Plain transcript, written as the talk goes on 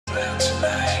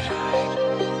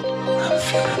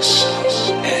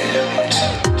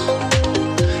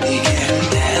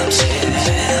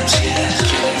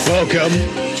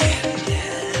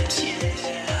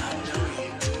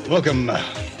Welcome,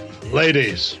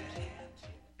 ladies,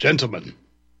 gentlemen,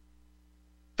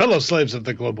 fellow slaves of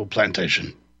the global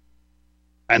plantation,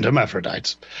 and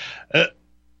hermaphrodites. The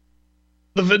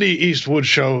Vinny Eastwood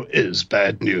show is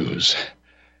bad news.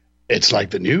 It's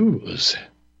like the news,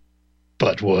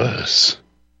 but worse.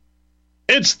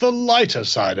 It's the lighter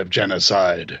side of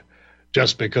genocide.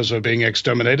 Just because we're being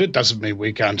exterminated doesn't mean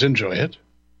we can't enjoy it.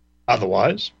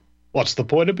 Otherwise, what's the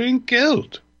point of being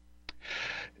killed?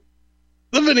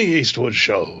 The Vinny Eastwood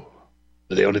Show.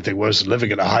 The only thing worse than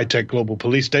living in a high-tech global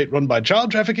police state run by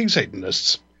child-trafficking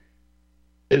Satanists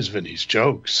is Vinny's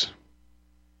jokes.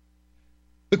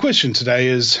 The question today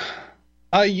is,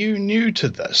 are you new to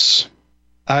this?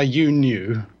 Are you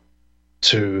new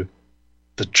to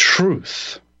the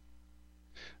truth?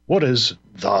 What is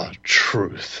the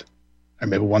truth? I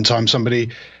remember one time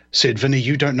somebody said, Vinny,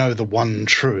 you don't know the one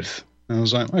truth. And I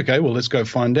was like, okay, well, let's go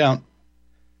find out.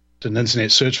 Did an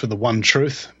internet search for the one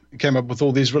truth. It came up with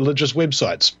all these religious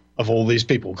websites of all these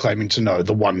people claiming to know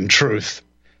the one truth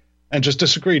and just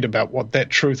disagreed about what that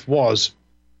truth was.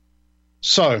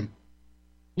 So,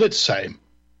 let's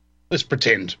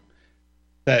pretend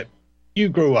that you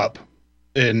grew up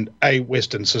in a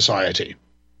Western society,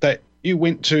 that you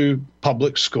went to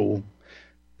public school,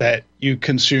 that you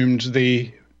consumed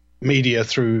the media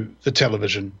through the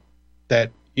television, that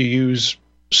you use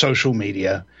social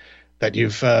media, that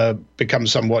you've become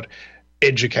somewhat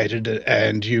educated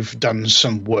and you've done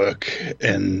some work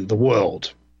in the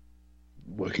world,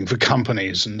 working for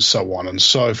companies and so on and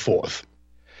so forth.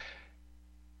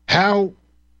 How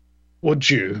would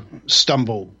you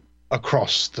stumble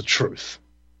across the truth?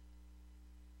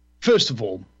 First of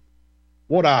all,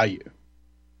 what are you?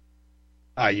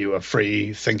 Are you a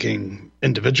free-thinking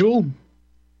individual?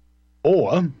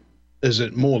 Or is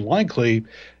it more likely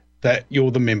that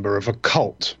you're the member of a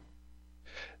cult?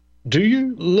 Do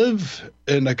you live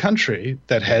in a country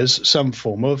that has some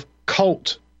form of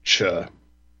culture?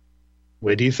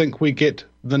 Where do you think we get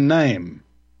the name?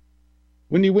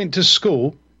 When you went to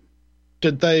school,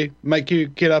 did they make you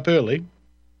get up early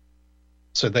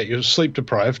so that you're sleep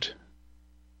deprived?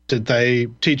 Did they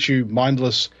teach you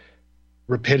mindless,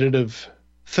 repetitive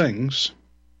things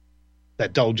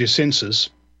that dulled your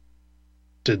senses?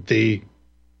 Did the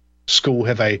school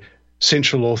have a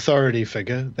central authority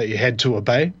figure that you had to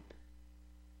obey?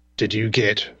 Did you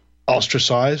get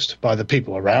ostracized by the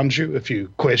people around you if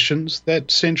you questioned that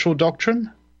central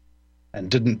doctrine and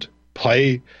didn't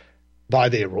play by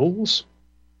their rules?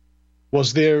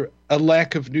 Was there a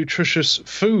lack of nutritious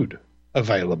food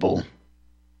available?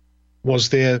 Was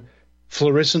there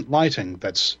fluorescent lighting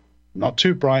that's not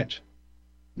too bright,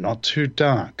 not too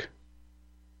dark?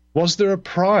 Was there a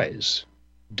prize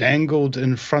dangled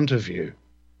in front of you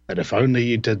that if only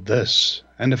you did this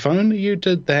and if only you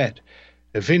did that,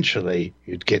 eventually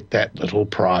you'd get that little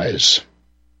prize?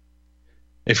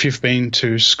 If you've been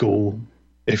to school,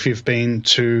 if you've been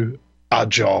to a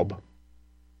job,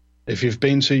 if you've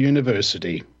been to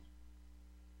university,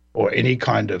 or any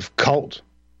kind of cult,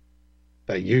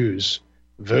 they use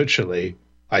virtually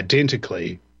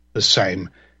identically the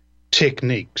same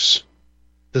techniques.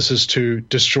 This is to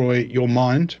destroy your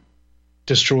mind,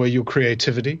 destroy your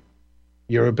creativity,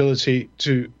 your ability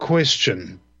to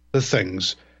question the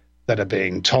things that are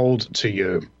being told to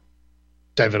you.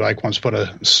 David Icke once put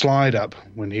a slide up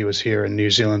when he was here in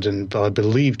New Zealand in, I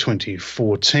believe,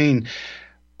 2014,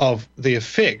 of the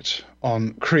effect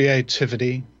on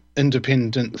creativity,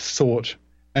 independent thought,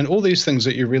 and all these things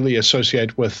that you really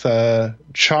associate with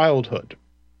childhood.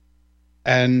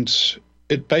 And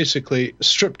it basically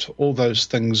stripped all those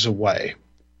things away.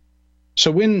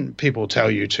 So when people tell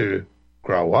you to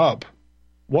grow up,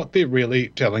 what they're really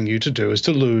telling you to do is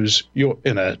to lose your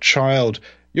inner child,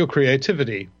 your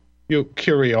creativity, your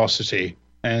curiosity,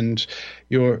 and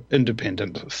your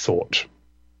independent thought.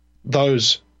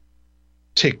 Those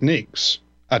techniques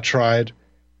are tried,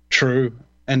 true,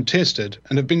 and tested,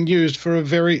 and have been used for a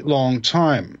very long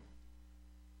time.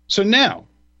 So now,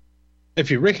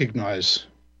 if you recognize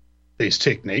these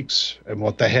techniques and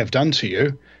what they have done to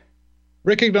you,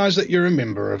 recognize that you're a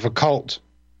member of a cult.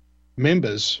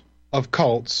 Members of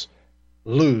cults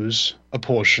lose a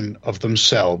portion of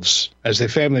themselves, as their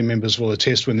family members will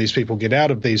attest when these people get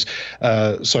out of these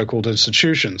so-called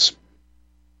institutions.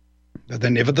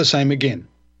 They're never the same again.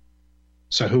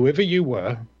 So whoever you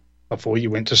were before you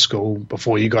went to school,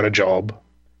 before you got a job,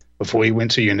 before you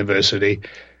went to university,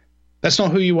 that's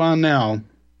not who you are now,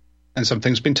 and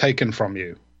something's been taken from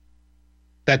you.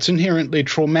 That's inherently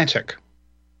traumatic.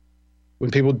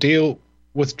 When people deal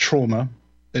with trauma,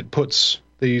 it puts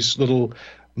these little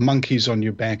monkeys on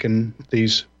your back and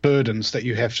these burdens that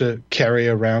you have to carry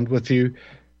around with you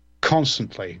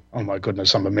constantly, oh my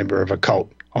goodness, I'm a member of a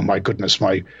cult. Oh my goodness,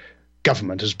 my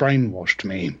government has brainwashed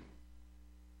me.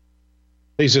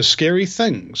 These are scary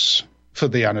things for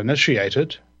the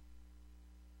uninitiated,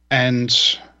 and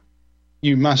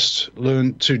you must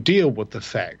learn to deal with the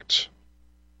fact.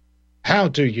 How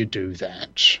do you do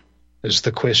that, is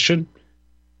the question.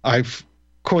 I've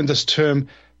coined this term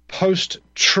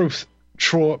post-truth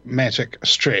traumatic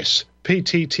stress,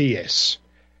 PTTS.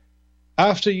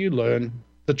 After you learn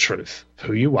the truth,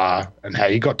 who you are and how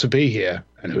you got to be here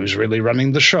and who's really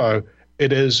running the show,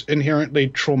 it is inherently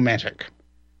traumatic.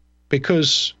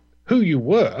 Because who you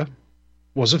were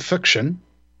was a fiction,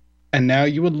 and now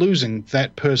you are losing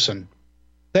that person.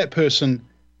 That person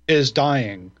is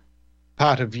dying.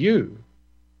 Part of you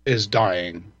is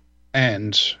dying.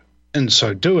 And in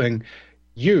so doing,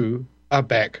 you are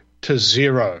back to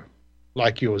zero.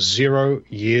 Like you're 0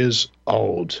 years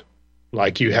old.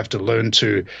 Like you have to learn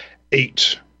to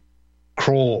eat,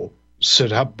 crawl,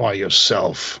 sit up by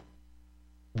yourself.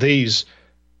 These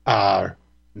are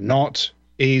not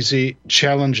easy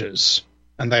challenges,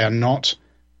 and they are not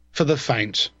for the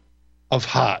faint of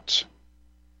heart.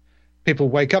 People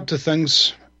wake up to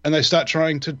things and they start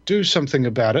trying to do something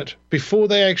about it before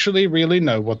they actually really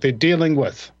know what they're dealing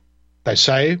with. They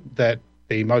say that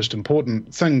the most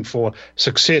important thing for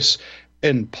success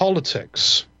in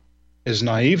politics is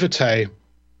naivete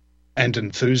and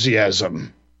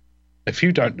enthusiasm. If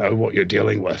you don't know what you're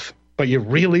dealing with, but you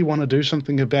really want to do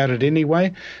something about it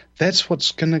anyway, that's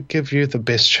what's going to give you the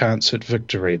best chance at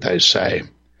victory, they say.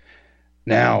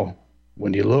 Now,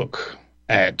 when you look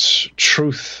at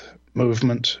truth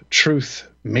movement, truth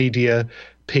media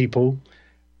people,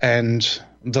 and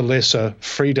the lesser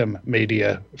freedom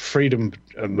media, freedom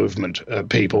movement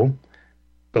people,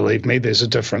 believe me, there's a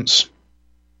difference.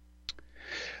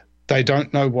 They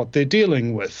don't know what they're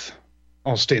dealing with,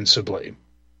 ostensibly.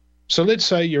 So let's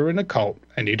say you're in a cult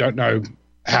and you don't know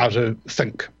how to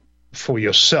think for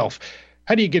yourself.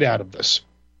 How do you get out of this?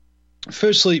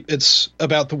 Firstly, it's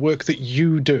about the work that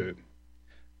you do.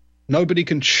 Nobody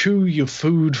can chew your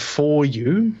food for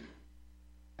you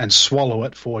and swallow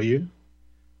it for you.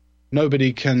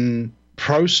 Nobody can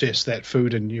process that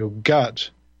food in your gut,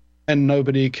 and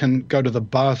nobody can go to the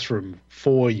bathroom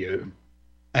for you.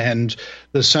 And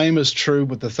the same is true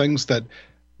with the things that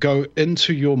go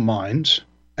into your mind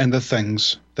and the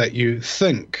things that you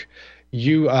think.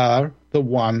 You are the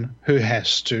one who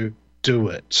has to do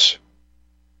it.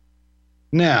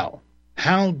 Now,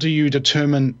 how do you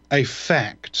determine a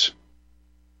fact?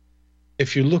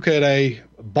 If you look at a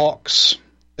box,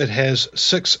 it has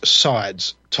 6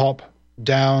 sides: top,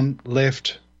 down,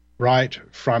 left, right,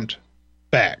 front,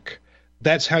 back.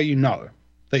 That's how you know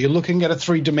that you're looking at a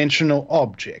 3-dimensional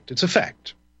object. It's a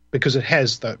fact because it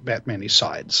has that many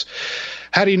sides.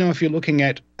 How do you know if you're looking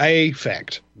at a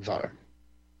fact, though?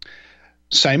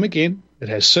 Same again. It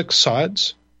has 6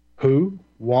 sides: who,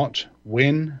 what,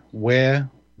 when,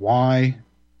 where, why,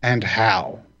 and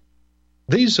how.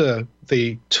 These are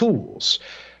the tools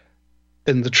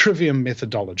in the trivium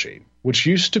methodology, which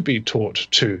used to be taught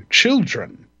to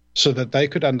children so that they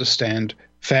could understand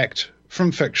fact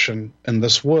from fiction in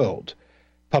this world.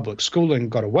 Public schooling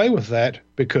got away with that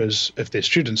because if their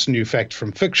students knew fact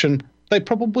from fiction, they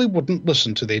probably wouldn't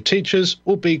listen to their teachers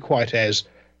or be quite as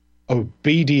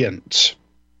obedient.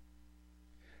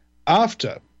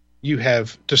 After you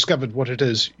have discovered what it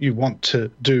is you want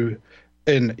to do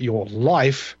in your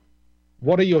life,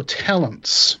 what are your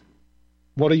talents?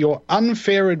 What are your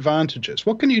unfair advantages?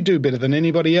 What can you do better than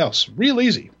anybody else? Real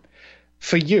easy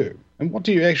for you. And what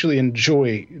do you actually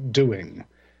enjoy doing?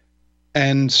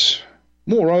 And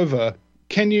moreover,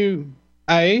 can you,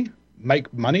 A,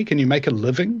 make money? Can you make a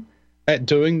living at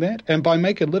doing that? And by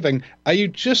make a living, are you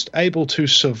just able to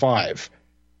survive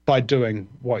by doing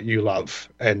what you love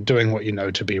and doing what you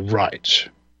know to be right?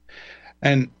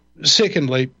 And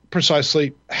secondly,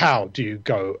 precisely how do you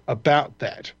go about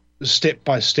that?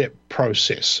 Step-by-step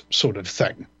process sort of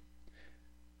thing.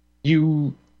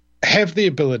 You have the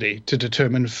ability to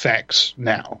determine facts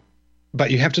now, but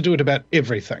you have to do it about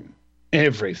everything,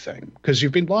 because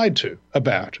you've been lied to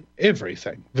about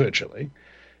everything, virtually.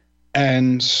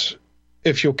 And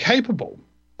if you're capable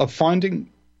of finding,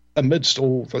 amidst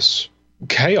all this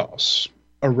chaos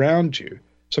around you,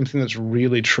 something that's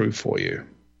really true for you,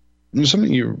 and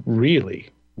something you really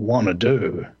want to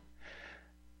do,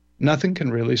 nothing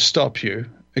can really stop you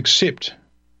except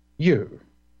you.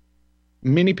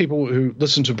 Many people who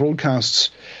listen to broadcasts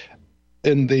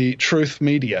in the truth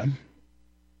media,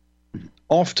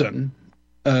 often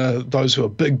those who are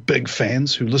big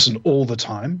fans who listen all the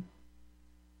time,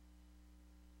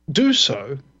 do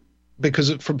so because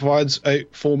it provides a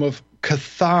form of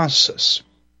catharsis,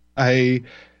 a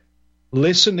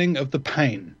lessening of the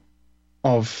pain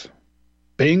of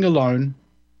being alone,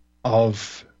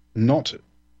 of not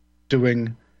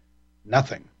doing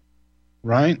nothing,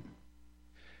 right?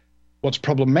 What's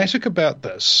problematic about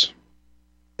this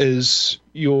is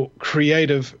your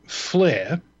creative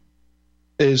flair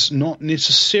is not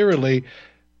necessarily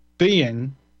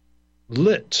being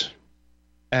lit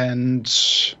and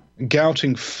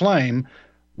gouting flame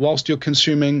whilst you're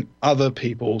consuming other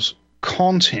people's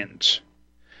content.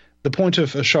 The point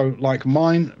of a show like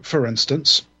mine, for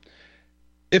instance,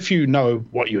 if you know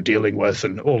what you're dealing with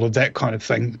and all of that kind of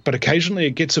thing, but occasionally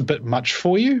it gets a bit much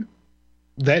for you,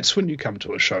 that's when you come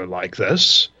to a show like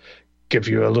this, give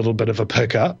you a little bit of a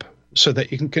pickup so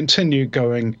that you can continue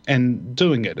going and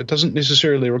doing it. It doesn't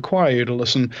necessarily require you to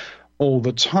listen all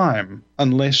the time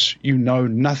unless you know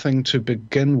nothing to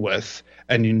begin with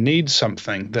and you need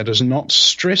something that is not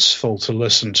stressful to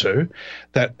listen to,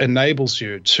 that enables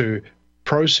you to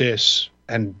process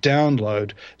and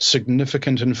download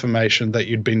significant information that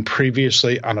you'd been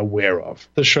previously unaware of.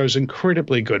 The show's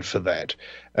incredibly good for that.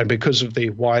 And because of the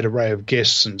wide array of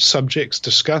guests and subjects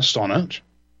discussed on it,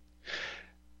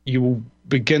 you will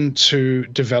begin to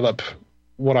develop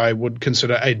what I would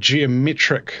consider a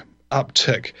geometric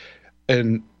uptick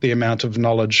in the amount of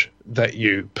knowledge that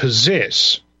you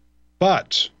possess.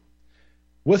 But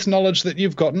with knowledge that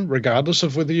you've gotten, regardless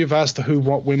of whether you've asked the who,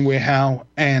 what, when, where, how,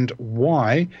 and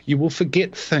why, you will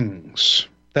forget things.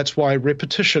 That's why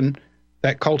repetition,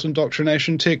 that cult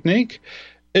indoctrination technique,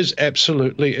 is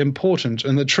absolutely important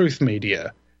in the truth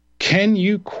media. Can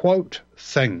you quote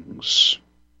things,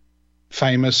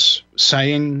 famous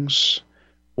sayings,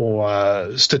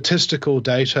 or statistical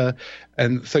data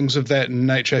and things of that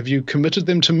nature? Have you committed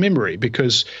them to memory?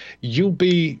 Because you'll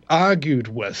be argued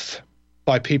with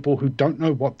by people who don't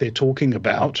know what they're talking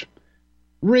about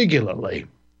regularly.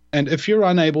 And if you're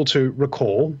unable to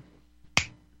recall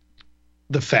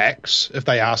the facts, if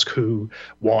they ask who,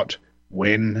 what,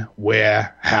 when,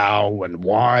 where, how, and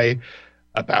why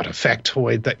about a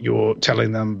factoid that you're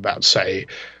telling them about, say,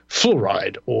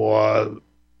 fluoride or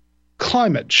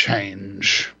climate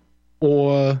change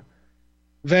or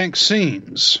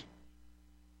vaccines,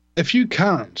 if you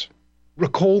can't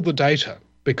recall the data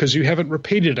because you haven't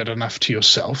repeated it enough to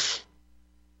yourself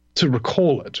to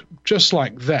recall it, just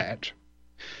like that,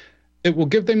 it will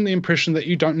give them the impression that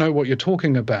you don't know what you're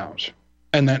talking about.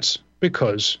 And that's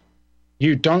because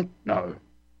you don't know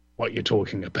what you're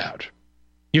talking about.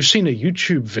 You've seen a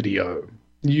YouTube video.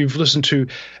 You've listened to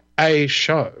a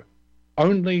show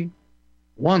only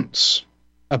once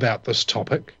about this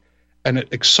topic, and it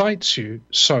excites you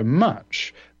so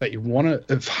much that you want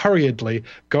to hurriedly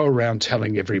go around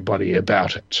telling everybody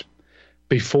about it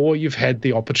before you've had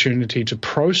the opportunity to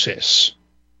process,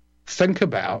 think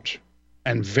about,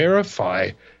 and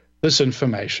verify this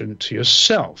information to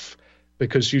yourself,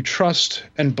 because you trust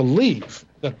and believe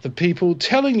that the people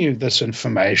telling you this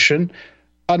information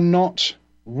are not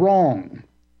wrong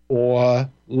or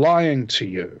lying to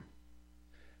you.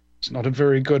 It's not a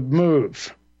very good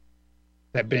move.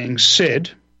 That being said,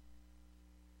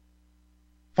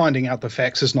 finding out the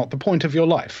facts is not the point of your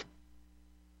life.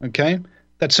 Okay?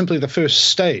 That's simply the first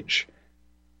stage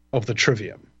of the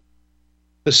trivium.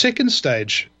 The second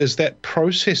stage is that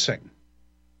processing.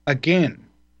 Again,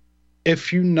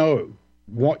 if you know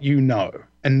what you know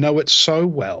and know it so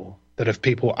well that if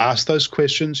people ask those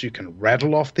questions, you can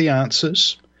rattle off the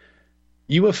answers,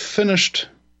 you have finished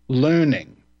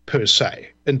learning, per se,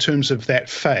 in terms of that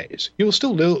phase. You'll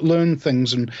still learn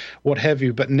things and what have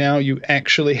you, but now you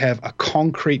actually have a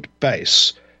concrete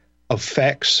base of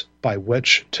facts by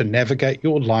which to navigate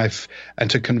your life and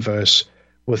to converse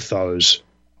with those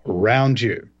around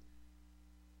you.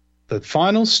 The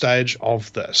final stage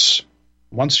of this,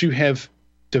 once you have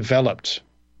developed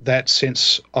that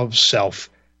sense of self,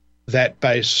 that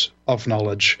base of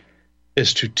knowledge,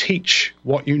 is to teach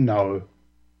what you know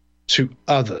to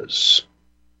others.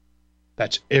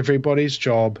 That's everybody's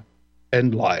job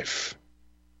in life.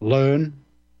 Learn,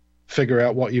 figure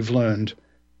out what you've learned,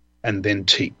 and then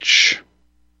teach.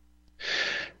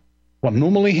 What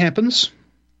normally happens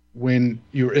when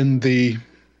you're in the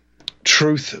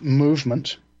truth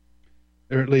movement,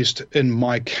 or at least in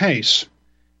my case,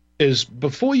 is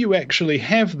before you actually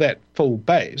have that full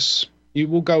base, you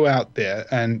will go out there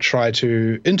and try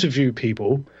to interview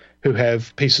people who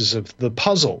have pieces of the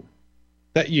puzzle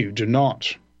that you do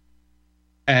not.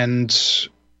 And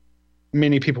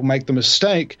many people make the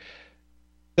mistake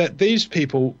that these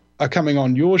people are coming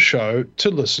on your show to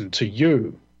listen to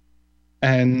you.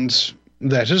 And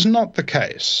that is not the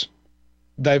case.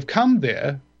 They've come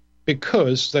there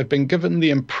because they've been given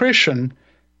the impression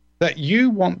that you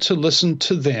want to listen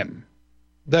to them,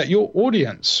 that your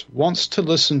audience wants to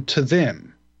listen to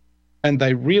them, and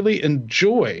they really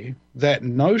enjoy that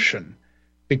notion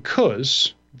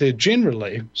because they're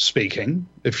generally speaking,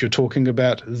 if you're talking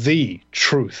about the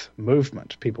truth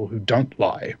movement, people who don't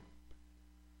lie,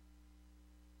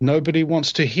 nobody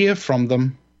wants to hear from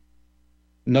them,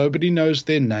 nobody knows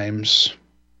their names,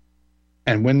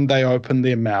 and when they open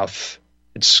their mouth,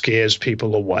 it scares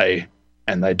people away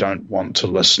and they don't want to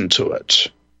listen to it.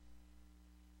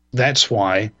 That's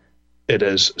why it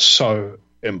is so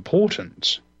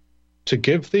important to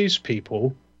give these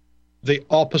people the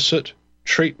opposite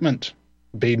treatment.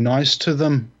 Be nice to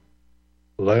them,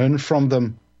 learn from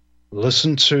them,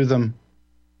 listen to them,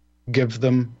 give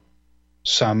them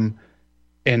some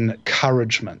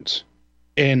encouragement.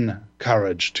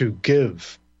 Encourage, to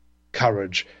give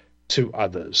courage to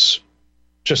others.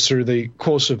 Just through the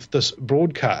course of this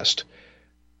broadcast,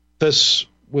 this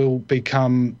will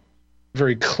become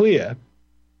very clear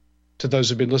to those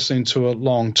who've been listening to a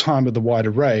long time with the wide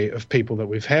array of people that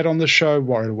we've had on the show,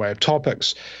 wide array of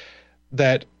topics,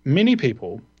 that many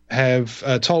people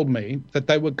have told me that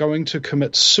they were going to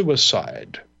commit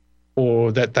suicide,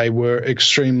 or that they were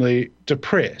extremely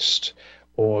depressed,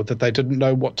 or that they didn't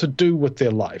know what to do with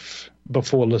their life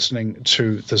before listening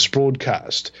to this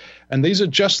broadcast. And these are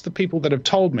just the people that have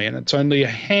told me, and it's only a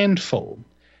handful.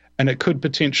 And it could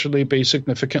potentially be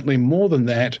significantly more than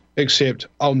that, except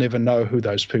I'll never know who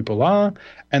those people are,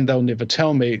 and they'll never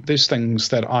tell me these things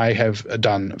that I have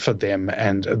done for them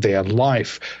and their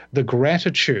life. The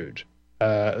gratitude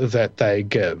that they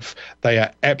give. They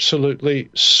are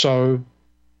absolutely so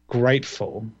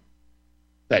grateful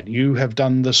that you have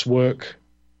done this work,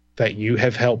 that you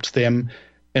have helped them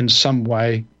in some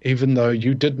way, even though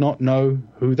you did not know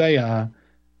who they are,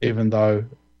 even though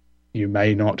you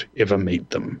may not ever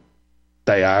meet them.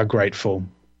 They are grateful,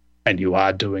 and you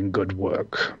are doing good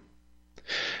work.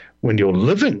 When you're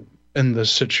living in this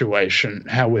situation,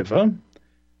 however,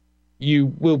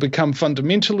 you will become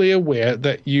fundamentally aware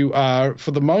that you are,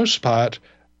 for the most part,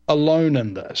 alone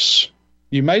in this.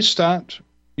 You may start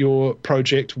your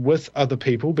project with other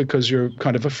people because you're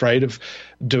kind of afraid of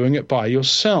doing it by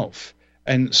yourself.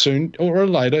 And soon or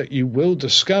later, you will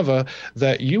discover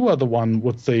that you are the one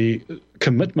with the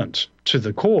commitment to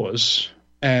the cause,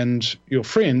 and your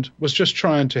friend was just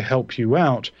trying to help you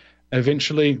out.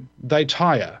 Eventually, they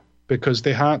tire because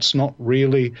their heart's not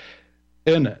really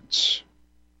in it.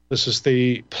 This is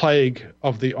the plague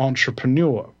of the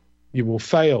entrepreneur. You will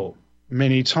fail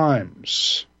many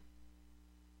times.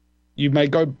 You may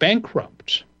go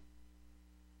bankrupt.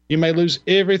 You may lose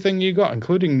everything you got,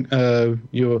 including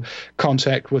your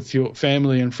contact with your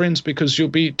family and friends, because you'll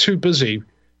be too busy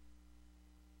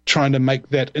trying to make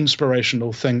that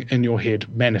inspirational thing in your head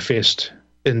manifest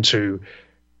into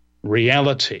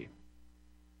reality.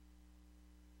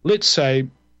 Let's say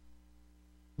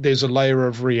there's a layer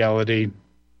of reality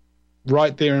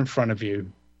right there in front of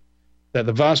you that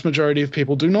the vast majority of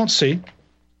people do not see,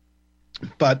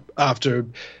 but after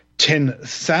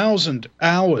 10,000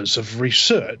 hours of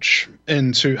research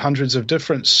into hundreds of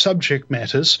different subject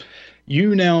matters,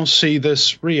 you now see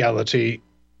this reality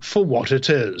for what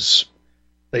it is.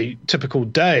 The typical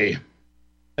day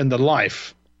in the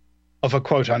life of a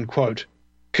quote-unquote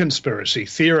conspiracy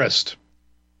theorist.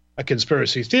 A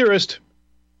conspiracy theorist,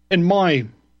 in my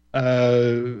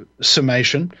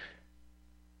summation,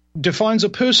 defines a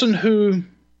person who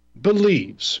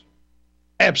believes,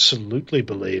 absolutely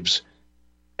believes,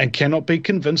 and cannot be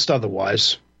convinced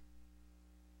otherwise,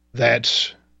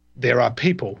 that there are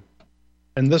people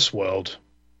in this world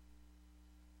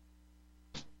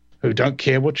who don't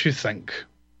care what you think,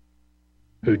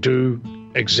 who do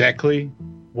exactly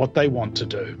what they want to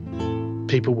do.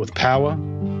 People with power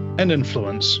and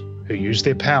influence who use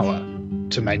their power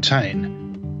to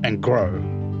maintain and grow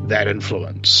that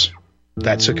influence.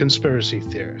 That's a conspiracy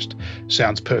theorist.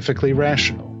 Sounds perfectly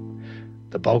rational.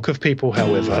 The bulk of people,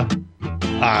 however,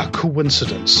 are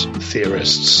coincidence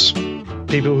theorists.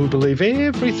 People who believe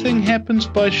everything happens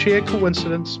by sheer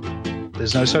coincidence.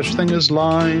 There's no such thing as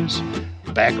lies,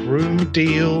 backroom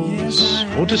deals,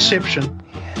 or deception.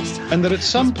 And that at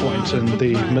some point in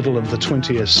the middle of the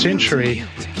 20th century,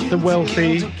 the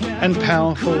wealthy and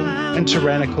powerful and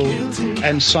tyrannical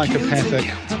and psychopathic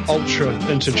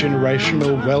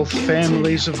ultra-intergenerational wealth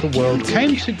families of the world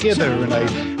came together in a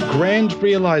grand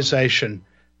realization.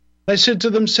 They said to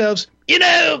themselves,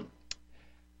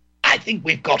 I think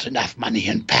we've got enough money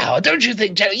and power, don't you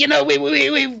think, Joe?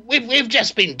 We've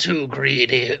just been too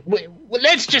greedy.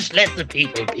 Let's just let the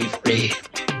people be free.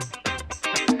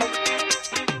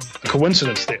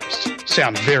 coincidence theorists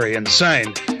sound very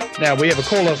insane. Now, we have a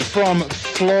caller from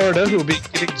Florida who will be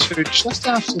getting to just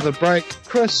after the break.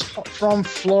 Chris from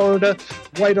Florida,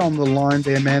 wait on the line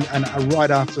there, man, and right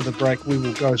after the break, we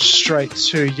will go straight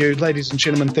to you. Ladies and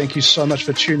gentlemen, thank you so much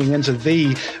for tuning into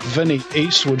the Vinny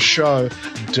Eastwood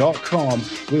Show.com.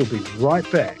 We'll be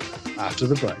right back after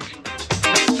the break.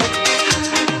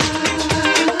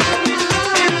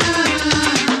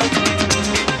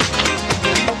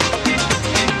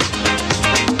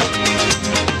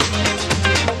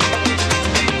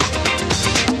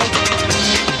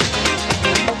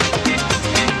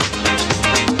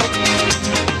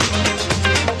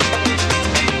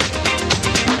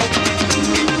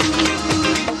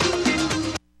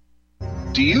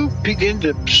 Do you begin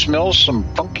to smell some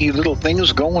funky little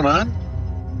things going on?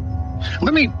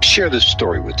 Let me share this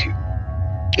story with you.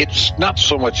 It's not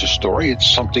so much a story, it's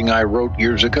something I wrote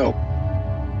years ago.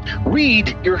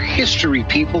 Read your history,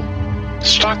 people.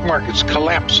 Stock markets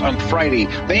collapse on Friday.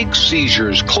 Bank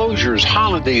seizures, closures,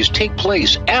 holidays take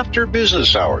place after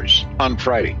business hours on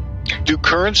Friday. Do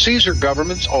currencies or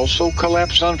governments also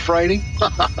collapse on Friday?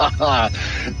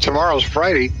 Tomorrow's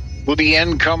Friday. Will the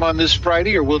end come on this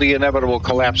Friday, or will the inevitable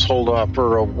collapse hold off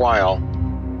for a while?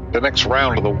 The next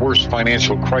round of the worst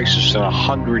financial crisis in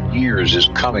 100 years is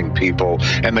coming, people,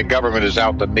 and the government is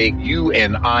out to make you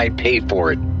and I pay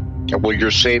for it. And will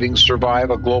your savings survive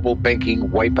a global banking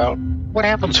wipeout? What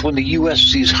happens when the U.S.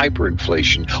 sees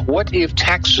hyperinflation? What if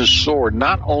taxes soar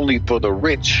not only for the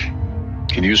rich?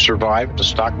 Can you survive if the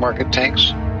stock market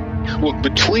tanks? Look,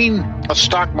 between a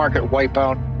stock market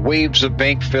wipeout, waves of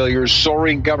bank failures,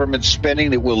 soaring government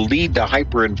spending that will lead to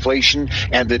hyperinflation,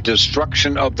 and the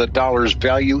destruction of the dollar's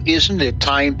value, isn't it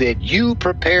time that you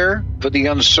prepare for the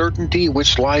uncertainty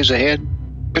which lies ahead?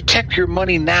 Protect your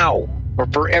money now, or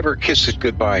forever kiss it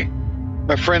goodbye.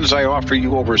 My friends, I offer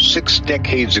you over 6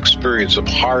 decades experience of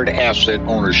hard asset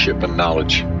ownership and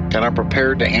knowledge, and I'm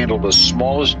prepared to handle the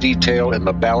smallest detail in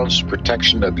the balanced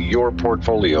protection of your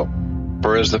portfolio.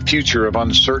 For as the future of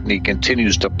uncertainty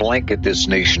continues to blanket this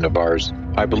nation of ours,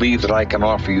 I believe that I can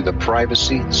offer you the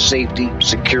privacy, safety,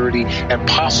 security, and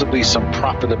possibly some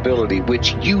profitability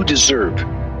which you deserve.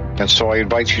 And so I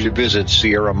invite you to visit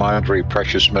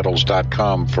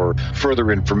SierraMadrePreciousMetals.com for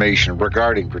further information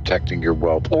regarding protecting your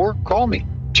wealth. Or call me,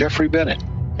 Jeffrey Bennett,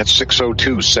 at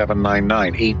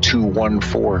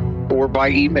 602-799-8214. Or by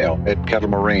email at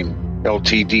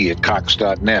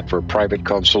kettlemoraineltd@cox.net for private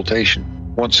consultation.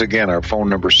 Once again, our phone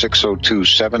number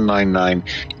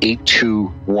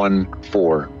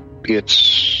 602-799-8214.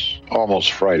 It's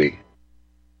almost Friday.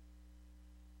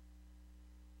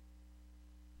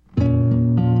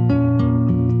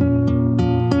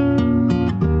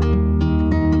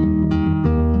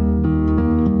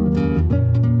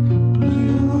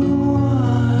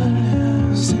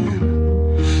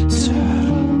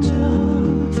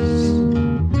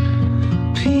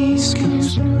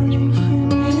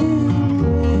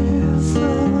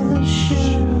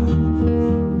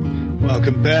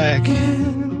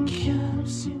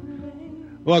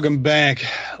 Welcome back,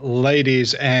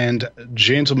 ladies and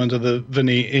gentlemen, to the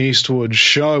Vinny Eastwood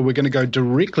Show. We're going to go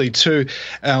directly to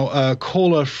our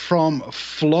caller from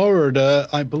Florida.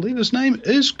 I believe his name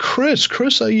is Chris.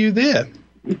 Chris, are you there?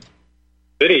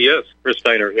 Vinny, yes. Chris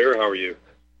Steiner here. How are you?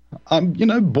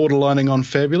 Borderlining on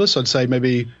fabulous. I'd say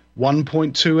maybe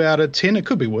 1.2 out of 10. It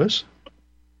could be worse.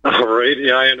 All right.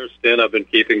 Yeah, I understand. I've been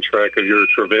keeping track of your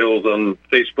travails on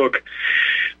Facebook.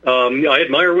 I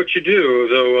admire what you do,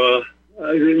 though.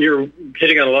 You're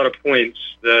hitting on a lot of points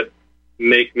that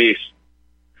make me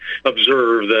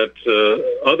observe that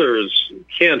others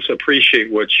can't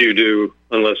appreciate what you do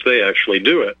unless they actually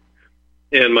do it,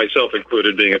 and myself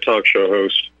included, being a talk show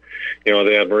host.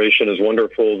 The admiration is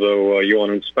wonderful, though you want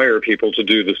to inspire people to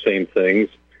do the same things.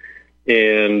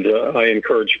 And I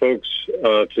encourage folks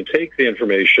to take the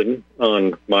information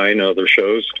on mine and other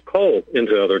shows to call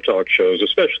into other talk shows,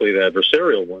 especially the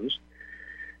adversarial ones.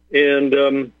 And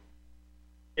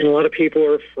a lot of people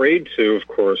are afraid to, of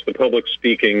course. The public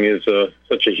speaking is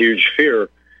such a huge fear.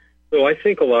 So I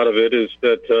think a lot of it is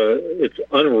that it's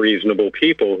unreasonable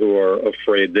people who are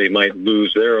afraid they might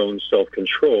lose their own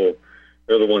self-control.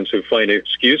 They're the ones who find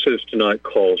excuses to not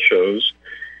call shows.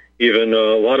 Even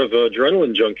a lot of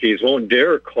adrenaline junkies won't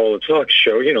dare call a talk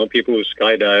show, people who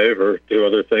skydive or do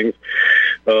other things.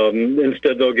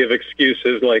 Instead, they'll give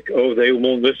excuses like, they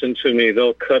won't listen to me,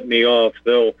 they'll cut me off,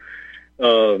 they'll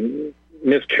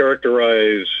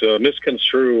mischaracterize,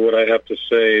 misconstrue what I have to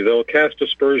say, they'll cast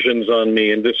aspersions on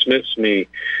me and dismiss me.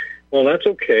 Well, that's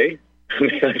okay.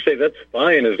 I say that's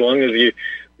fine as long as you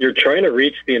you're trying to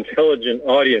reach the intelligent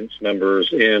audience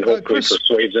members and hopefully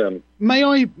persuade them. May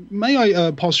I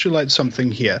postulate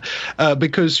something here?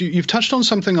 Because you've touched on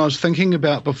something I was thinking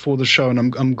about before the show,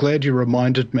 and I'm glad you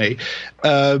reminded me.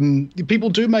 People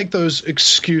do make those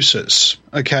excuses,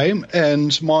 okay?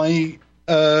 And my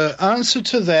answer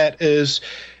to that is,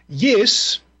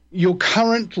 yes, you're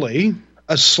currently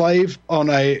a slave on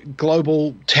a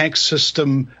global tax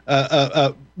system,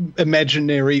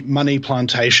 imaginary money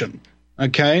plantation.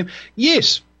 Okay?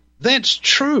 Yes, that's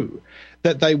true,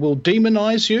 that they will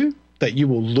demonize you, that you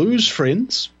will lose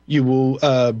friends, you will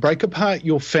break apart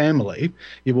your family,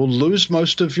 you will lose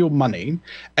most of your money,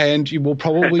 and you will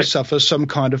probably suffer some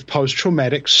kind of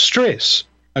post-traumatic stress.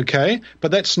 Okay? But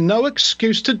that's no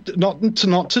excuse to not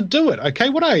to do it. Okay?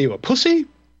 What are you, a pussy?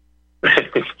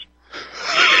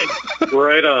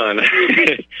 Right on.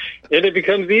 And it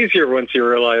becomes easier once you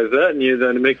realize that, and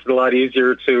then it makes it a lot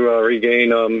easier to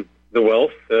regain the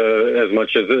wealth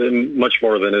much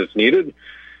more than is needed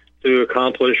to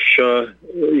accomplish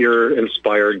your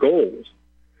inspired goals.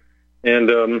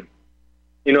 And as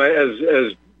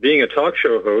being a talk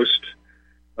show host,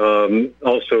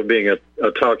 also being a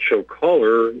talk show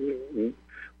caller,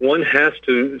 one has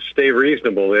to stay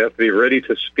reasonable. They have to be ready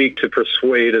to speak to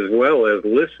persuade as well as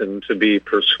listen to be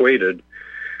persuaded.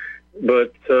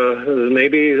 But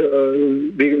maybe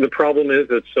the problem is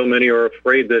that so many are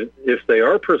afraid that if they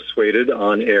are persuaded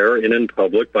on air and in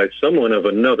public by someone of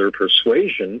another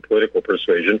persuasion, political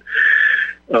persuasion,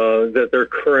 that their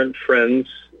current friends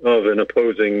of an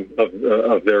opposing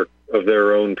of their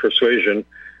own persuasion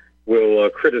will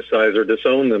criticize or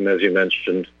disown them, as you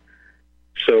mentioned.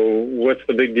 So what's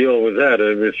the big deal with that?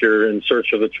 If you're in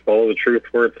search of follow the truth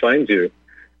where it finds you.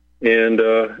 And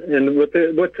what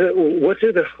do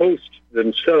the hosts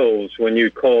themselves, when you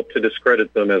call up to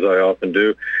discredit them, as I often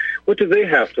do, what do they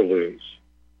have to lose?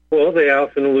 Well, they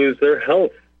often lose their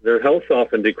health. Their health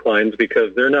often declines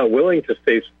because they're not willing to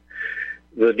face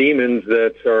the demons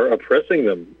that are oppressing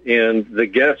them. And the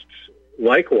guests,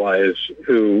 likewise,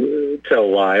 who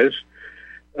tell lies,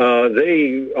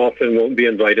 they often won't be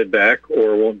invited back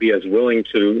or won't be as willing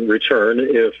to return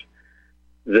if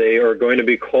they are going to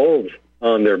be called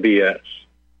on their BS.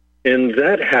 And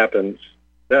that happens.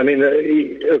 I mean,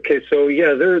 okay, so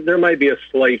yeah, there might be a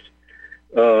slight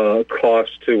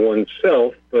cost to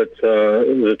oneself, but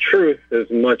the truth is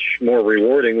much more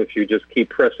rewarding if you just keep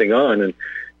pressing on, and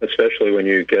especially when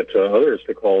you get others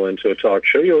to call into a talk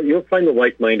show. You'll find the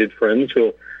like-minded friends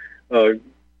who'll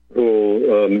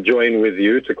join with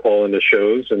you to call into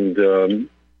shows and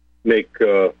make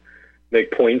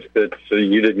points that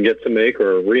you didn't get to make,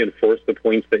 or reinforce the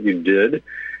points that you did.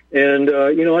 And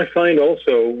I find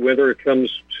also when it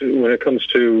comes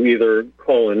to either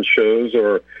call-in shows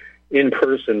or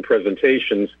in-person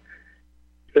presentations,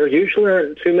 there usually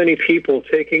aren't too many people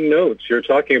taking notes. You're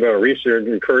talking about research,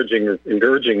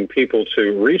 encouraging people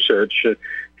to research.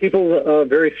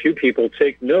 Very few people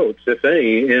take notes, if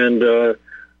any, and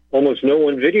almost no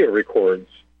one video records.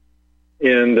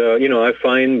 And, I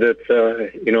find that,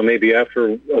 maybe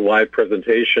after a live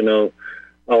presentation,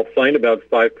 I'll find about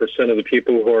 5% of the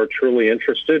people who are truly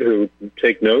interested, who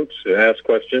take notes, who ask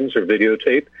questions, or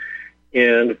videotape.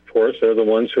 And, of course, they're the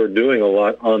ones who are doing a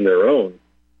lot on their own.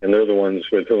 And they're the ones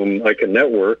with whom I can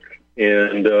network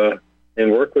and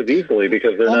work with easily,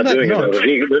 because they're not doing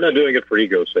it for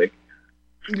ego's sake.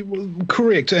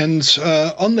 Correct. And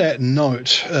on that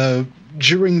note,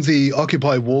 during the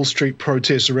Occupy Wall Street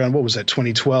protests around,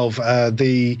 2012,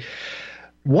 the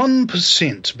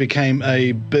 1% became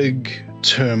a big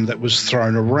term that was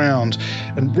thrown around.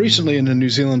 And recently in the New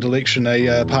Zealand election,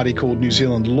 a party called New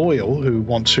Zealand Loyal, who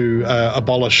want to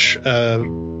abolish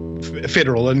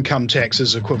federal income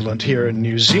taxes equivalent here in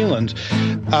New Zealand,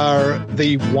 are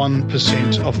the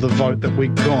 1% of the vote that we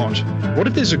got. What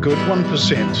if there's a good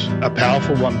 1%, a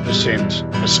powerful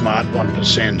 1%, a smart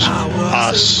 1%,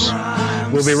 us?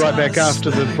 We'll be right back after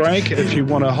the break. If you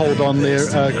want to hold on there,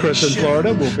 Chris in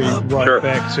Florida, we'll be right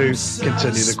back to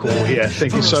continue the call here.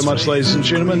 Thank you so much, ladies and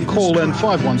gentlemen. Call in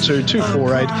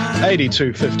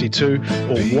 512-248-8252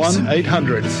 or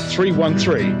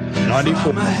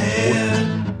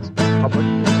 1-800-313-94.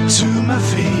 To my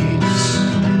feet,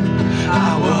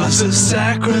 I was a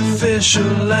sacrificial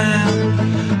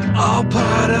lamb, all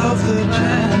part of the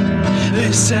plan.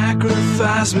 They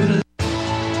sacrificed me.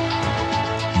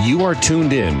 You are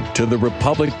tuned in to the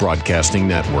Republic Broadcasting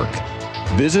Network.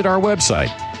 Visit our website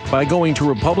by going to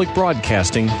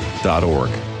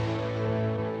republicbroadcasting.org.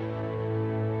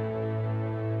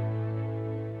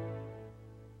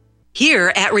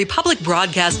 Here at Republic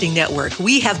Broadcasting Network,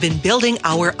 we have been building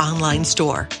our online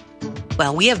store.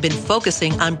 Well, we have been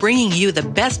focusing on bringing you the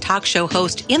best talk show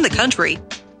host in the country.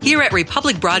 Here at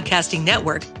Republic Broadcasting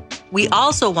Network, we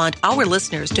also want our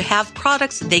listeners to have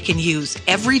products they can use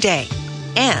every day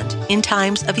and in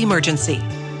times of emergency.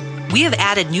 We have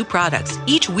added new products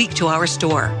each week to our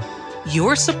store.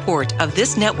 Your support of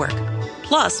this network,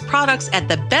 plus products at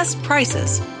the best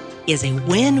prices, is a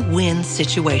win-win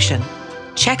situation.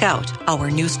 Check out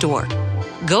our new store.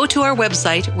 Go to our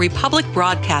website,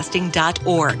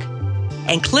 republicbroadcasting.org,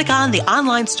 and click on the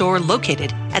online store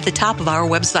located at the top of our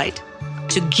website.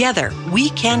 Together,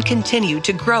 we can continue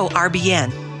to grow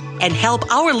RBN and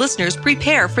help our listeners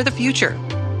prepare for the future.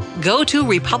 Go to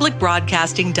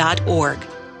republicbroadcasting.org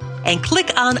and click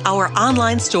on our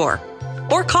online store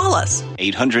or call us.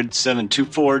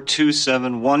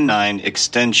 800-724-2719,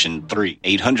 extension 3.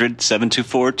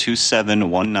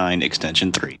 800-724-2719,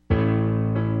 extension 3.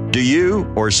 Do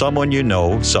you or someone you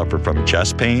know suffer from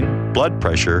chest pain, blood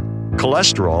pressure,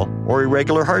 cholesterol, or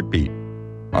irregular heartbeat?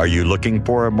 Are you looking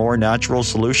for a more natural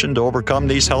solution to overcome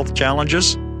these health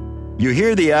challenges? You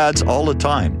hear the ads all the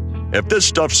time. If this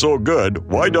stuff's so good,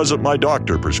 why doesn't my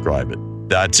doctor prescribe it?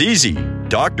 That's easy.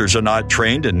 Doctors are not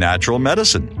trained in natural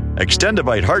medicine.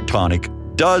 Extendivite Heart Tonic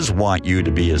does want you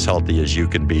to be as healthy as you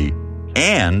can be,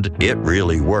 and it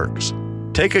really works.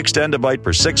 Take Extendivite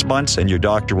for 6 months and your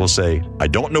doctor will say, I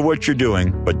don't know what you're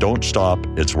doing, but don't stop.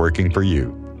 It's working for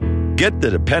you. Get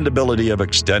the dependability of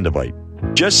Extendivite.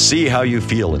 Just see how you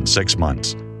feel in 6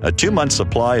 months. A 2-month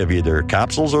supply of either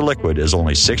capsules or liquid is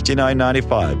only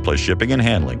 $69.95 plus shipping and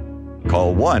handling.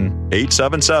 Call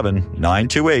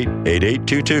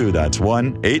 1-877-928-8822. That's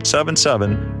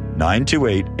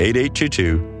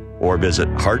 1-877-928-8822 or visit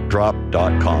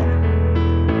heartdrop.com.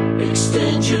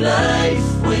 Extend your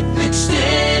life with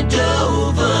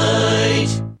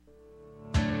Extendovite.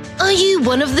 Are you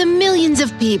one of the millions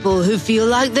of people who feel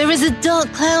like there is a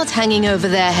dark cloud hanging over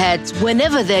their heads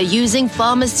whenever they're using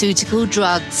pharmaceutical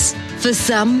drugs? For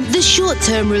some, the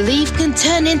short-term relief can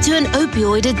turn into an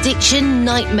opioid addiction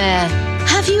nightmare.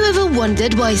 Have you ever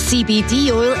wondered why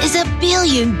CBD oil is a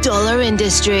billion-dollar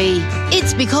industry?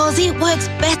 It's because it works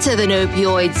better than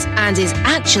opioids and is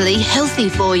actually healthy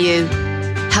for you.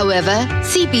 However,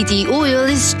 CBD oil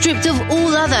is stripped of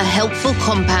all other helpful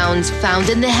compounds found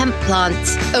in the hemp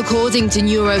plant. According to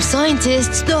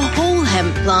neuroscientists, the whole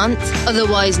hemp plant,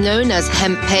 otherwise known as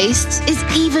hemp paste, is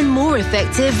even more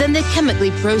effective than the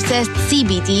chemically processed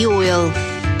CBD oil.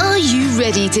 Are you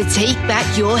ready to take back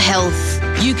your health?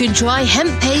 You can try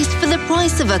hemp paste for the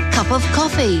price of a cup of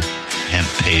coffee.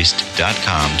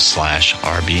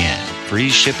 Hemppaste.com/RBN. Free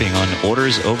shipping on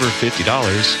orders over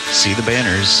 $50. See the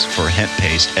banners for hemp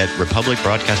paste at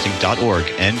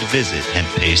republicbroadcasting.org and visit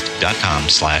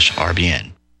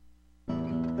hemppaste.com/RBN.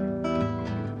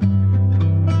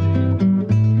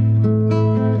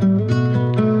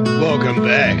 Welcome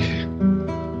back.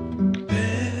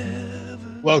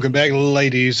 Welcome back,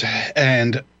 ladies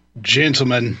and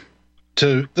gentlemen,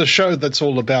 to the show that's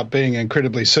all about being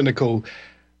incredibly cynical,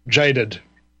 jaded,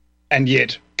 and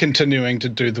yet continuing to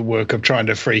do the work of trying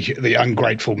to free the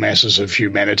ungrateful masses of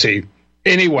humanity.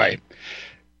 Anyway,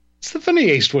 it's the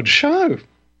Vinny Eastwood show.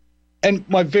 And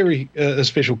my very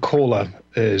special caller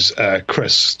is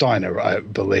Chris Steiner, I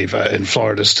believe, in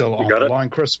Florida, still on the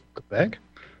line. Chris, welcome back.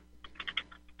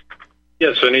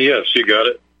 Yes, Vinny, yes, you got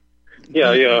it.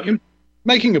 Yeah. You're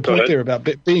making a point there about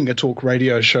being a talk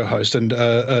radio show host and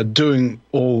doing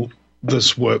all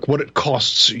this work, what it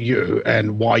costs you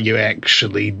and why you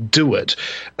actually do it.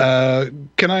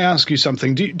 Can I ask you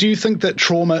something? Do you think that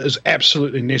trauma is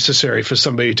absolutely necessary for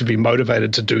somebody to be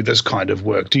motivated to do this kind of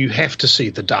work? Do you have to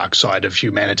see the dark side of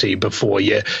humanity before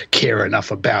you care enough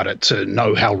about it to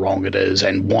know how wrong it is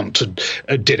and want to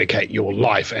dedicate your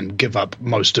life and give up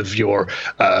most of your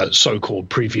so-called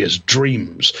previous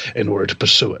dreams in order to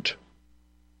pursue it?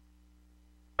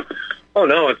 Oh,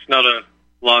 no, it's not a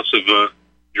loss of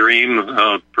dream,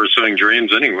 pursuing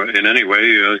dreams anyway, in any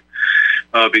way,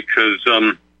 because,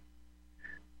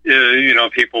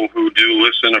 people who do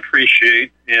listen,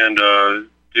 appreciate, and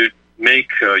do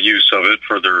make use of it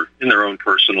in their own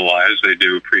personal lives. They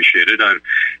do appreciate it.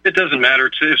 It doesn't matter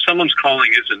if someone's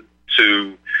calling isn't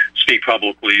to speak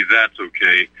publicly, that's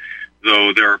okay.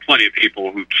 Though there are plenty of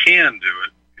people who can do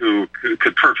it, who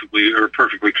could are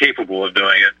perfectly capable of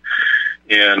doing it.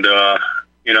 And,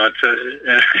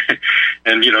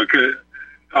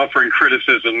 offering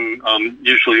criticism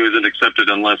usually isn't accepted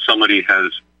unless somebody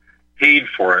has paid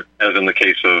for it, as in the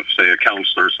case of, say, a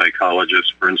counselor,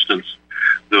 psychologist, for instance.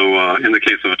 Though in the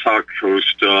case of a talk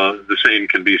host, the same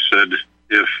can be said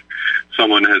if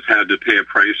someone has had to pay a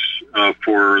price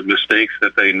for mistakes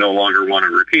that they no longer want to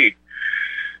repeat.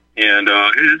 And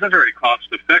it is a very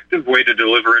cost-effective way to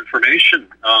deliver information.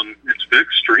 It's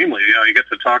extremely, you get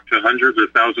to talk to hundreds or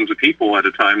thousands of people at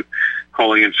a time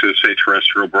calling into, say,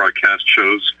 terrestrial broadcast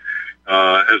shows,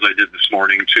 as I did this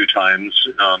morning 2 times.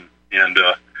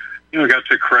 I got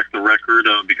to correct the record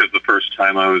because the first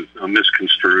time I was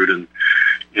misconstrued,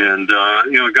 and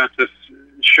got to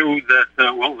show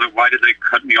that, why did they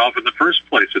cut me off in the first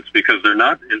place? It's because they're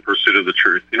not in pursuit of the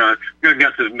truth. I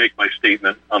got to make my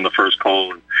statement on the first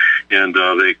call, and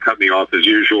they cut me off as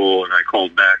usual, and I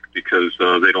called back because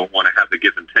they don't want to have the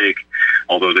give and take,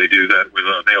 although they do that with,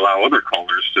 they allow other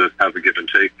callers to have the give and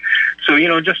take. So,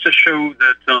 just to show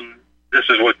that this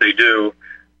is what they do,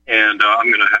 and I'm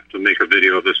going to have to make a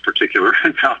video of this particular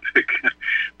topic,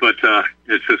 but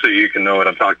it's just so you can know what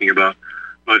I'm talking about.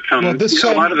 But a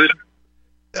lot of it...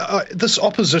 this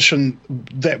opposition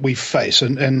that we face,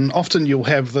 and often you'll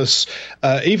have this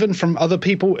even from other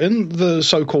people in the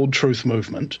so-called truth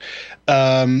movement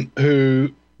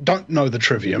who don't know the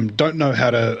trivium, don't know how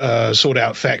to sort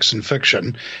out facts and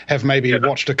fiction, have maybe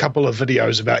watched a couple of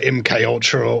videos about MK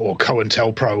Ultra or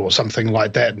COINTELPRO or something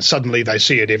like that, and suddenly they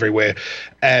see it everywhere,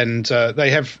 and they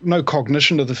have no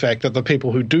cognition of the fact that the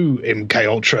people who do MK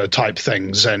Ultra type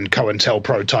things and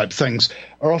COINTELPRO type things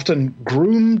are often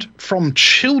groomed from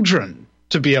children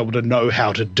to be able to know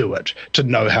how to do it, to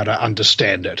know how to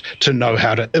understand it, to know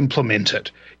how to implement it.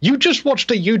 You just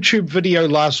watched a YouTube video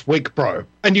last week, bro,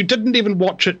 and you didn't even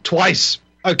watch it twice,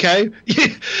 okay?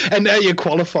 And now you're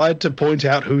qualified to point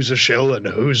out who's a shill and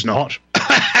who's not.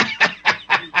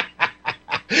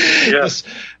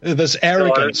 This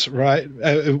arrogance, right?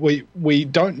 We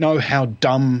don't know how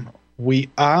dumb we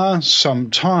are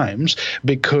sometimes,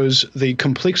 because the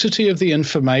complexity of the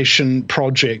information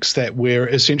projects that we're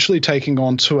essentially taking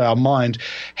onto our mind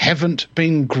haven't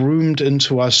been groomed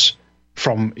into us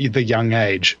from the young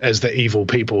age as the evil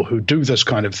people who do this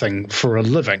kind of thing for a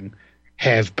living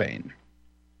have been.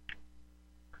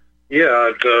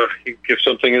 Yeah, if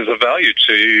something is of value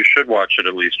to you, you should watch it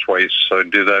at least twice. I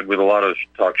do that with a lot of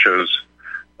talk shows,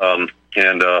 and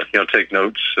take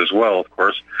notes as well, of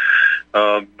course.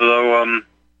 Though,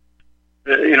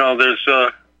 there's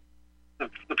the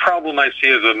problem I see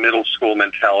is a middle school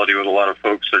mentality with a lot of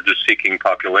folks. They're just seeking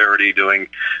popularity, doing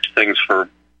things for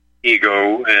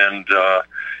ego, and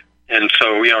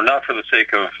so, not for the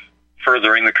sake of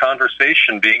furthering the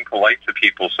conversation, being polite to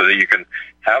people so that you can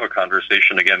have a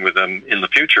conversation again with them in the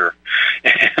future,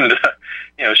 and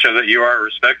show that you are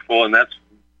respectful, and that's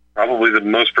probably the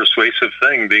most persuasive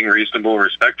thing, being reasonable,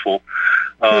 respectful.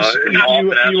 Yes,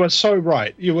 you are so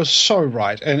right. You are so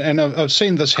right. And I've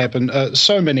seen this happen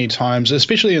so many times,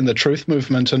 especially in the truth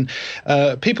movement. And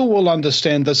people will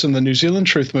understand this in the New Zealand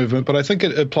truth movement, but I think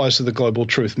it applies to the global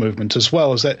truth movement as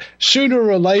well, is that sooner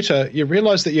or later you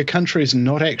realize that your country is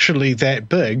not actually that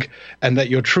big, and that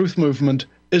your truth movement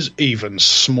is even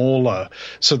smaller.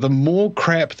 So the more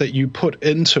crap that you put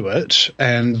into it,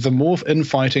 and the more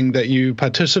infighting that you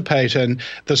participate in,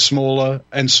 the smaller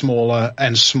and smaller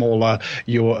and smaller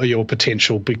your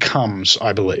potential becomes,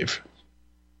 I believe.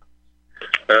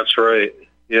 That's right.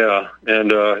 Yeah.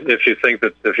 And if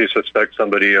you suspect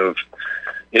somebody of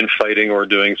infighting or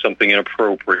doing something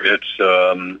inappropriate,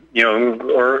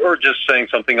 or just saying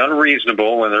something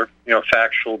unreasonable when they're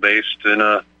factual based in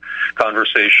a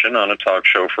conversation on a talk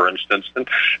show, for instance, and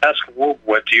ask, well,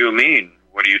 what do you mean?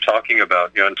 What are you talking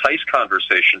about? Entice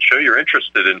conversation. Show you're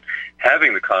interested in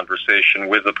having the conversation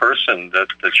with the person. That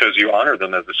shows you honor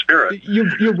them as a spirit.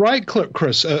 You're right,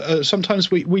 Chris. Sometimes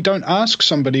we don't ask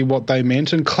somebody what they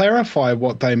meant and clarify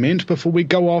what they meant before we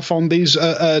go off on these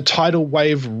tidal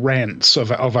wave rants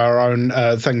of our own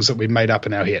things that we made up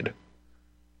in our head.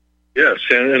 Yes,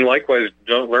 and likewise,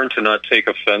 don't learn to not take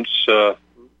offense,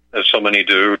 as so many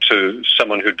do, to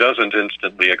someone who doesn't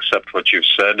instantly accept what you've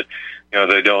said.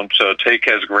 They don't take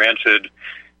as granted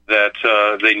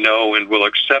that they know and will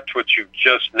accept what you've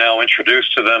just now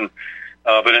introduced to them,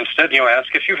 but instead,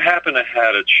 ask if you've happened to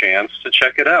had a chance to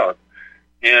check it out.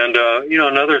 And,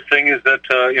 another thing is that,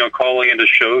 calling into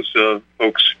shows,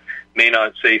 folks may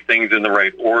not say things in the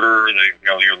right order.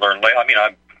 You learn late.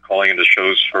 I'm calling into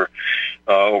shows for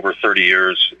over 30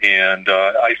 years, and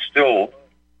I still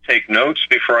take notes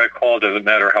before I call. It doesn't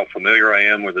matter how familiar I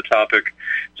am with the topic,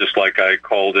 just like I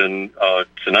called in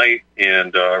tonight,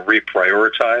 and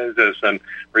reprioritize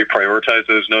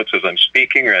those notes as I'm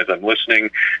speaking or as I'm listening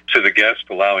to the guest,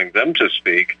 allowing them to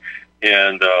speak.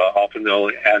 And often they'll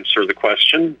answer the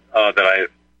question that I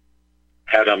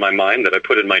had on my mind that I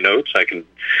put in my notes. I can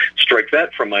strike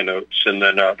that from my notes and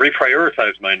then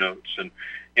reprioritize my notes. And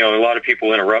a lot of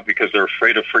people interrupt because they're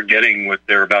afraid of forgetting what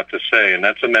they're about to say, and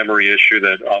that's a memory issue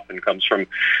that often comes from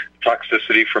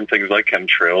toxicity from things like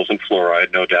chemtrails and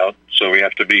fluoride, no doubt. So we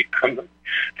have to be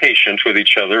patient with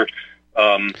each other.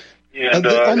 On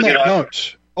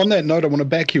that note, I want to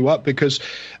back you up, because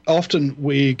often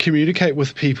we communicate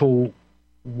with people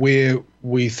where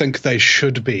we think they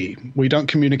should be. We don't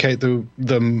communicate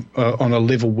them on a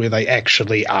level where they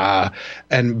actually are.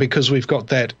 And because we've got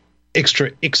that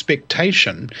extra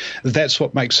expectation, that's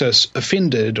what makes us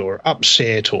offended or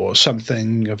upset or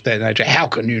something of that nature. How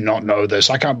can you not know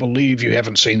this? I can't believe you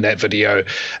haven't seen that video.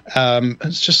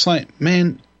 It's just like,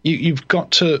 man, you've got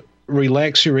to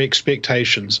relax your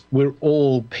expectations. We're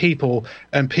all people,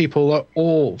 and people are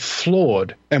all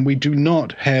flawed, and we do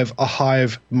not have a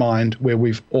hive mind where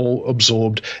we've all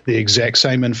absorbed the exact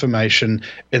same information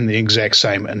in the exact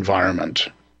same environment.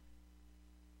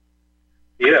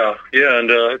 Yeah, and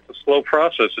it's a slow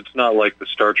process. It's not like the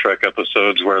Star Trek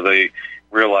episodes where they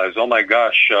realize, oh my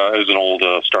gosh, it was an old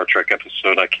Star Trek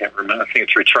episode. I can't remember. I think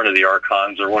it's Return of the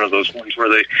Archons, or one of those ones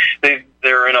where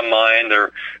they're in a mine.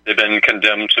 They've been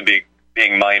condemned to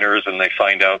being miners, and they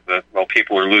find out that, well,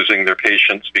 people are losing their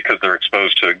patience because they're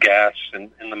exposed to gas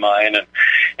in the mine,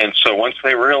 and so once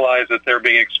they realize that they're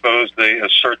being exposed, they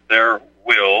assert their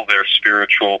will, their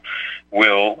spiritual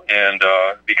will, and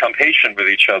become patient with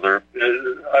each other.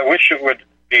 I wish it would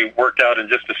be worked out in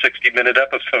just a 60-minute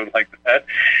episode like that,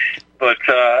 but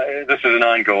this is an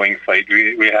ongoing fight.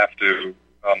 We have to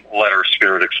let our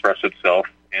spirit express itself,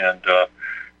 and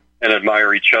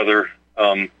admire each other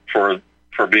for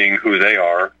being who they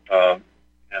are, I'm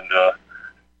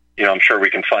sure we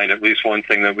can find at least one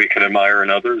thing that we can admire in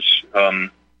others, and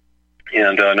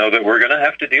know that we're going to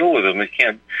have to deal with them. You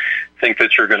can't think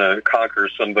that you're going to conquer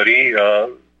somebody.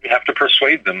 You have to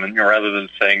persuade them, and rather than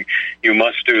saying, you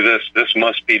must do this, this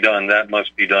must be done, that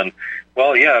must be done.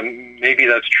 Well, yeah, maybe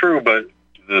that's true, but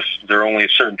there are only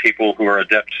certain people who are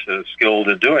adept, skilled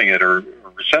at doing it, or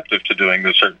receptive to doing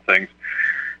those certain things.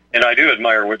 And I do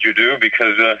admire what you do,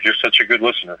 because you're such a good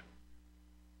listener.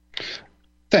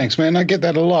 Thanks, man. I get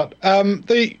that a lot.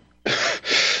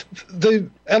 The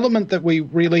element that we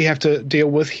really have to deal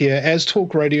with here as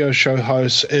talk radio show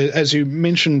hosts, as you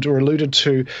mentioned or alluded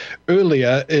to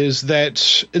earlier, is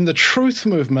that in the truth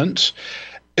movement,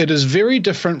 it is very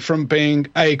different from being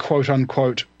a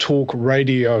quote-unquote talk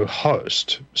radio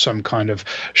host, some kind of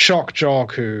shock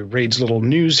jock who reads little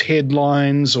news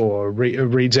headlines or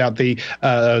reads out the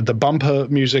bumper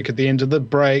music at the end of the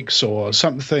breaks or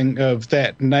something of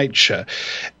that nature.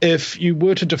 If you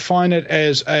were to define it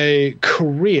as a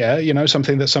career,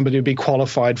 something that somebody would be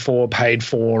qualified for, paid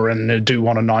for, and do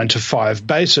on a 9-to-5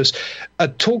 basis, a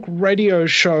talk radio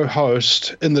show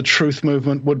host in the truth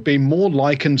movement would be more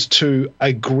likened to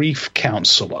a grief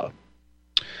counselor.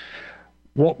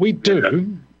 What we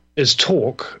do is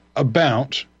talk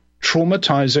about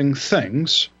traumatizing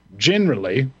things,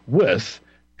 generally with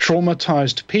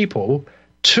traumatized people,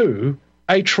 to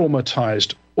a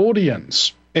traumatized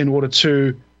audience, in order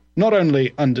to not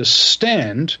only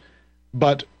understand,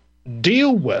 but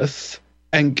deal with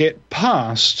and get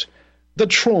past the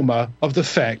trauma of the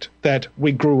fact that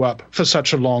we grew up for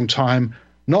such a long time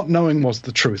not knowing what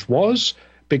the truth was,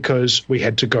 because we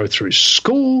had to go through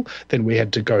school, then we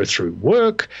had to go through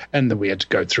work, and then we had to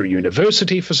go through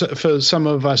university for some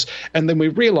of us, and then we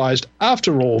realized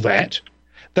after all that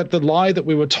the lie that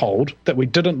we were told that we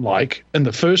didn't like in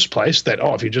the first place, that,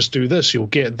 if you just do this, you'll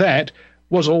get that,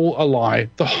 was all a lie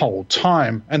the whole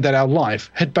time, and that our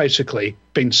life had basically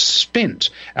been spent,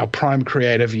 our prime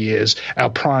creative years, our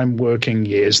prime working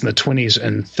years in the 20s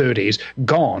and 30s,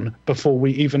 gone before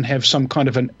we even have some kind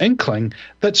of an inkling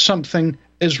that something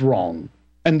is wrong.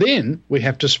 And then we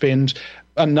have to spend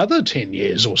another 10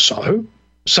 years or so,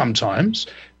 sometimes,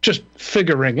 just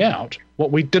figuring out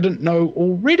what we didn't know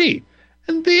already.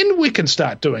 And then we can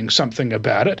start doing something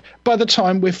about it by the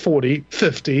time we're 40,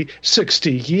 50,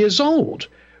 60 years old,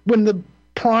 when the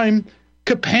prime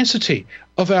capacity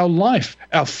of our life,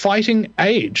 our fighting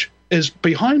age, is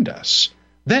behind us.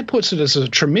 That puts it as a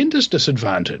tremendous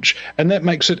disadvantage, and that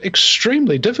makes it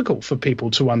extremely difficult for people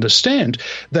to understand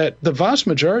that the vast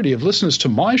majority of listeners to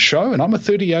my show, and I'm a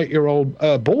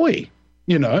 38-year-old boy,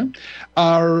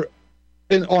 are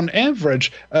on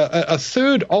average a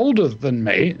third older than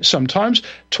me, sometimes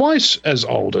twice as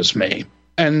old as me.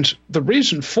 And the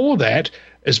reason for that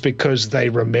is because they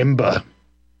remember.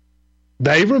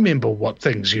 They remember what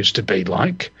things used to be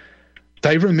like.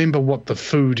 They remember what the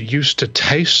food used to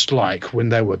taste like when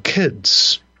they were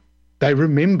kids. They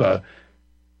remember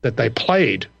that they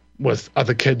played with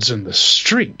other kids in the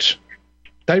street.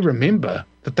 They remember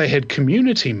that they had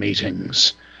community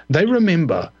meetings. They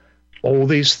remember all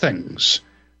these things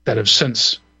that have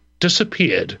since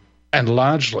disappeared and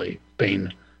largely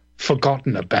been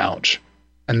forgotten about.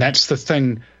 And that's the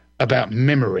thing about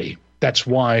memory. That's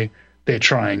why they're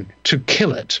trying to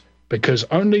kill it, because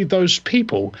only those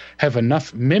people have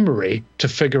enough memory to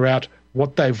figure out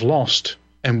what they've lost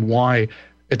and why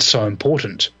it's so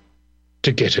important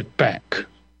to get it back.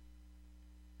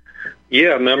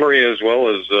 Yeah, memory as well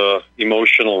as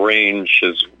emotional range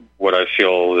is what I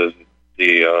feel is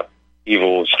the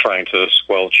evil is trying to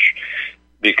squelch,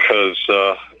 because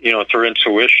through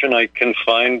intuition I can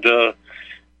find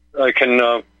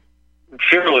more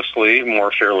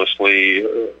fearlessly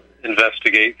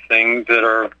investigate things that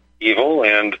are evil,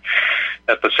 and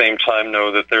at the same time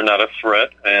know that they're not a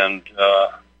threat, and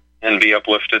be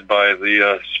uplifted by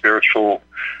the spiritual,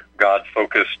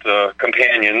 God-focused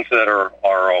companions that are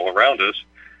all around us.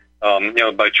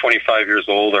 By 25 years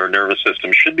old, our nervous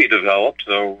system should be developed.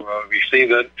 So we see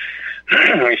that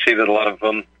a lot of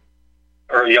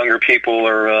our younger people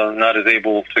are not as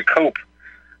able to cope.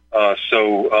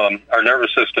 So our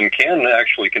nervous system can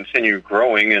actually continue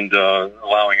growing and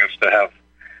allowing us to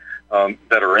have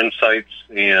better insights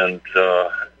and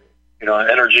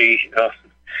energy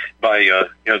by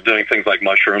doing things like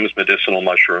mushrooms, medicinal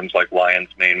mushrooms like lion's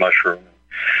mane mushroom.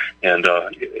 And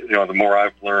the more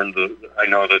I've learned, I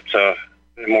know that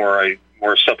the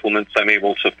more supplements I'm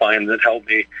able to find that help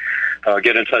me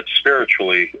get in touch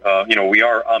spiritually. We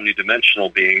are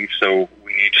omnidimensional beings, so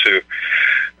we need to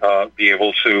be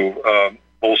able to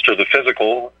bolster the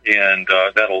physical, and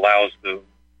that allows the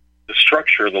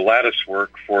structure, the lattice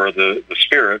work for the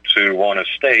spirit to want to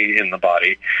stay in the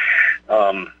body,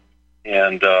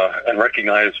 and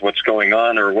recognize what's going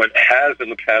on, or what has in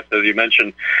the past, as you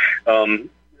mentioned,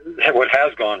 what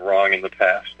has gone wrong in the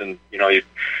past. And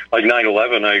like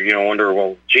 9/11, I wonder,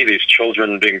 well, gee, these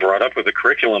children being brought up with a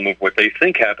curriculum of what they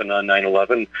think happened on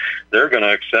 9/11, they're going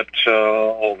to accept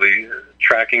all the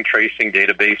tracking, tracing,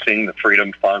 databasing, the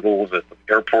freedom fondles at the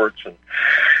airports, and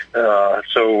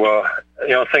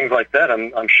things like that.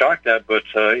 I'm shocked at, but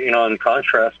in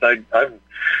contrast, I've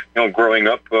growing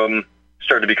up,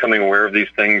 started becoming aware of these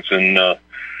things in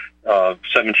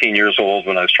 17 years old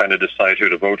when I was trying to decide who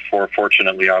to vote for.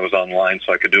 Fortunately, I was online,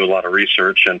 so I could do a lot of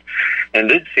research, and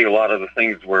did see a lot of the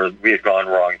things where we had gone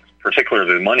wrong,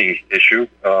 particularly the money issue,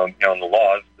 and the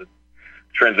laws that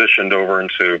transitioned over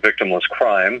into victimless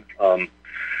crime.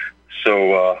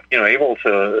 Able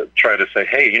to try to say,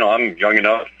 hey, I'm young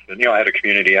enough, and I had a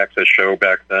community access show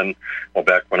back then,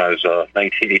 back when I was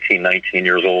 19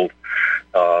 years old,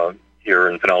 here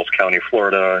in Pinellas County,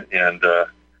 Florida, and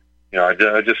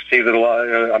I just see that a lot.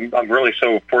 I'm really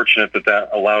so fortunate that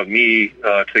allowed me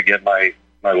to get my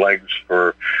legs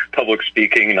for public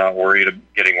speaking, not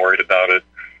getting worried about it,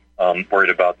 worried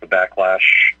about the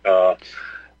backlash.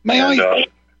 Lastly,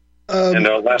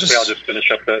 I'll just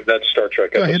finish up that Star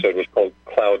Trek episode was called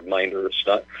Cloud Minders,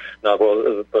 but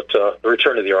The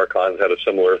Return of the Archons had a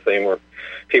similar thing where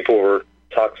people were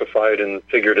toxified and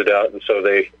figured it out, and so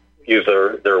they use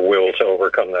their will to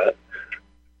overcome that.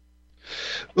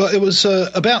 Well, it was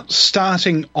about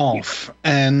starting off,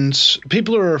 and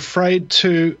people are afraid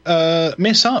to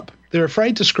mess up. They're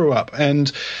afraid to screw up. And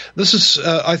this is,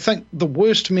 I think, the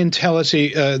worst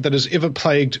mentality that has ever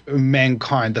plagued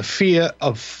mankind, the fear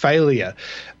of failure.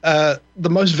 The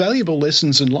most valuable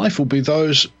lessons in life will be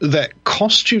those that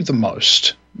cost you the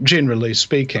most, generally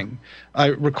speaking. I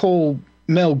recall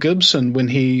Mel Gibson, when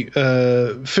he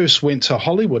first went to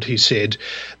Hollywood, he said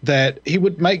that he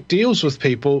would make deals with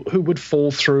people who would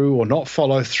fall through or not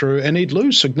follow through, and he'd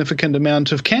lose significant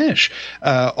amount of cash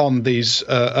on these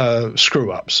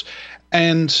screw-ups.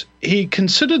 And he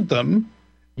considered them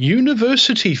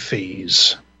university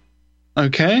fees.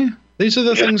 Okay? These are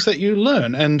the things that you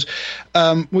learn. And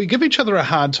we give each other a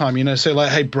hard time, say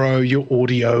like, hey, bro, your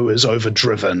audio is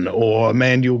overdriven, or,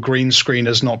 man, your green screen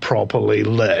is not properly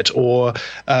lit, or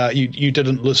you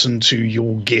didn't listen to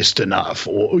your guest enough,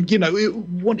 or,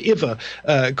 whatever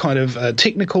kind of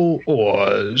technical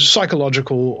or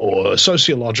psychological or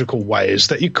sociological ways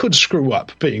that you could screw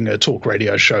up being a talk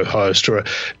radio show host or a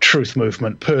truth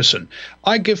movement person.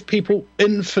 I give people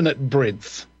infinite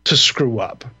breadth to screw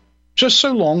up, just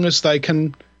so long as they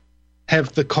can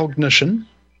have the cognition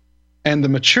and the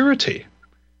maturity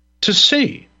to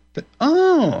see that,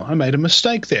 I made a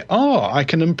mistake there. I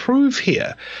can improve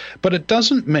here. But it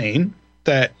doesn't mean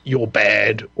that you're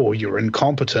bad or you're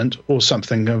incompetent or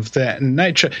something of that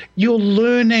nature. You're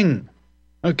learning,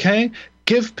 okay?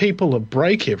 Give people a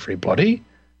break, everybody.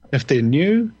 If they're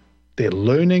new, they're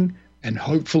learning, and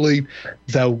hopefully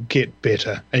they'll get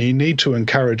better. And you need to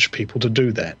encourage people to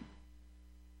do that.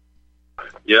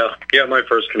 Yeah. My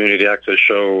first community access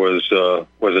show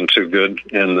wasn't too good,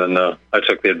 and then I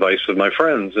took the advice of my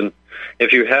friends. And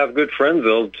if you have good friends,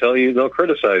 they'll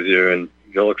criticize you, and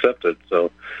you'll accept it.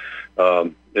 So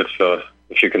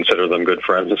if you consider them good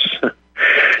friends,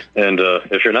 and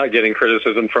if you're not getting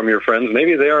criticism from your friends,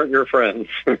 maybe they aren't your friends.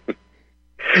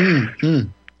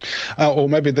 Or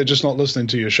maybe they're just not listening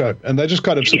to your show, and they just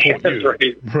kind of support you,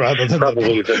 right. Rather than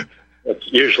probably.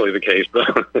 That's usually the case, though.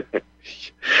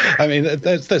 I mean,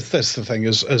 that's the thing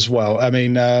as well. I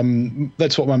mean,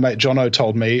 that's what my mate Jono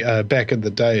told me back in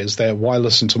the day, is that why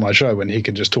listen to my show when he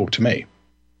can just talk to me?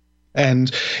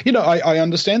 And, I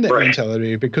understand that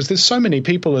mentality, because there's so many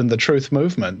people in the truth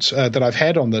movement that I've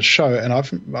had on this show, and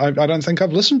I don't think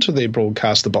I've listened to their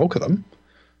broadcast, the bulk of them.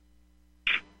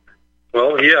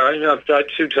 Well, yeah, I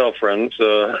too tell friends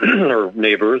or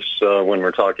neighbors when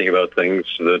we're talking about things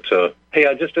that, hey,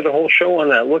 I just did a whole show on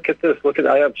that. Look at this.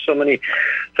 I have so many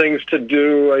things to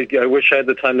do. I wish I had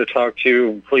the time to talk to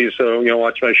you. Please,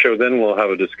 watch my show. Then we'll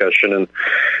have a discussion. And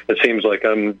it seems like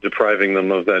I'm depriving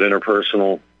them of that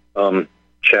interpersonal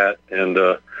chat. And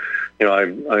I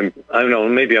don't know.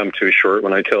 Maybe I'm too short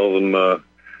when I tell them.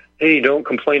 Hey, don't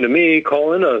complain to me.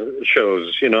 Call in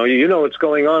shows. You know what's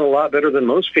going on a lot better than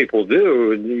most people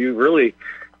do. You really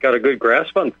got a good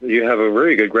grasp on. You have a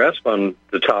very good grasp on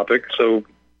the topic. So,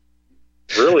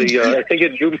 really, I think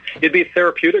it'd be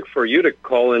therapeutic for you to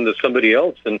call into somebody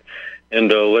else and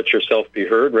let yourself be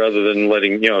heard, rather than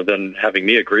than having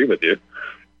me agree with you.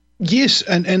 Yes,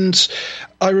 and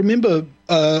I remember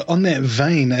on that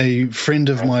vein, a friend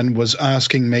of mine was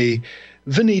asking me,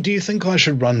 Vinny, do you think I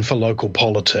should run for local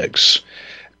politics?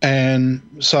 And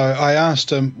so I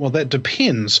asked him, well, that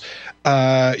depends.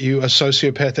 Are you a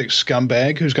sociopathic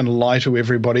scumbag who's going to lie to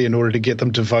everybody in order to get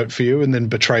them to vote for you and then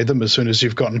betray them as soon as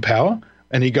you've gotten power?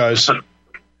 And he goes,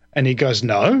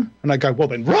 no. And I go, well,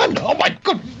 then run. Oh, my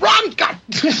God, run. God.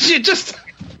 You just...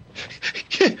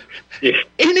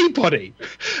 Anybody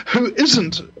who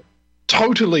isn't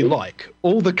totally like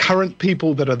all the current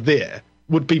people that are there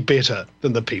would be better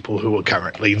than the people who are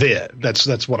currently there.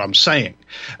 That's what I'm saying.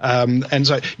 And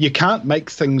so you can't make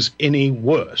things any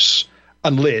worse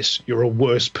unless you're a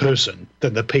worse person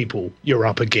than the people you're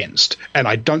up against. And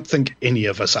I don't think any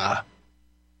of us are.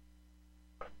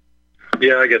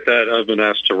 Yeah, I get that. I've been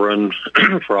asked to run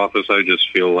for office. I just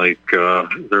feel like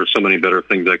there are so many better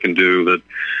things I can do that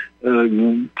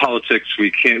politics,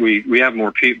 we have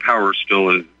more power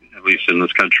still, at least in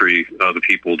this country, the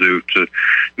people do, to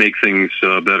make things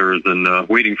better than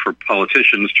waiting for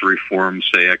politicians to reform,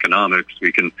 say, economics.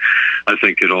 I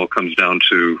think it all comes down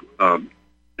to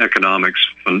economics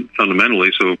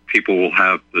fundamentally, so people will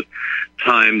have the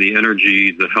time, the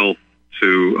energy, the health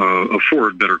to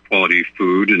afford better quality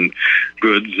food and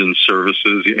goods and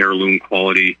services, heirloom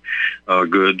quality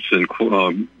goods and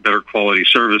better quality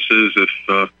services.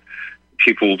 If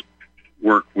people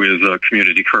work with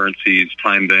community currencies,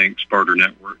 time banks, barter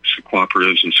networks,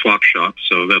 cooperatives, and swap shops.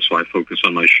 So that's why I focus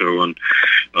on my show on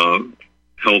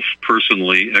health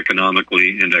personally,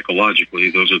 economically, and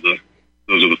ecologically. Those are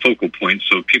the focal points.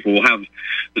 So people will have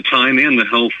the time and the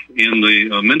health and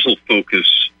the mental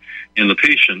focus in the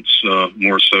patients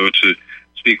more so to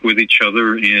speak with each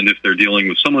other. And if they're dealing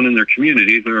with someone in their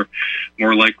community, they're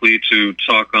more likely to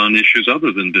talk on issues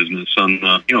other than business, on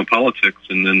politics,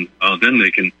 and then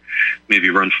they can maybe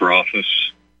run for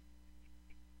office.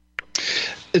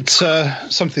 It's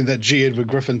something that G. Edward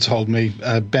Griffin told me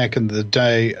back in the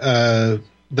day,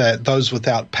 that those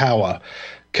without power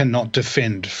cannot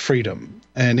defend freedom.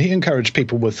 And he encouraged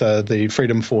people with the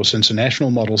Freedom Force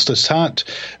International models to start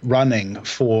running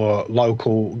for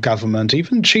local government,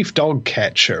 even chief dog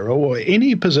catcher, or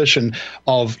any position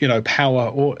of power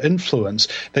or influence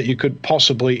that you could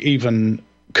possibly even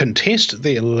contest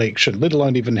the election, let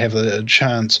alone even have a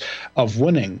chance of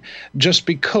winning, just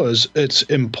because it's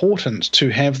important to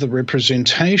have the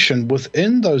representation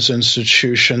within those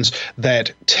institutions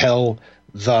that tell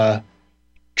the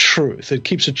truth. It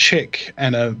keeps a check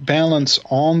and a balance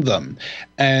on them.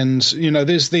 And,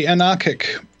 there's the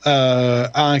anarchic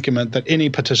argument that any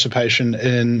participation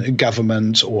in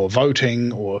government or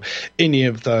voting or any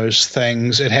of those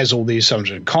things, it has all these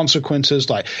consequences,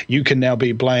 like you can now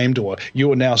be blamed or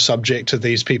you are now subject to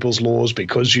these people's laws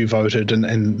because you voted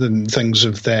and things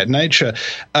of that nature.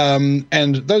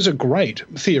 And those are great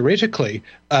theoretically,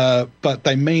 but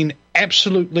they mean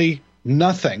absolutely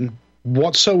nothing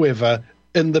whatsoever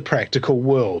in the practical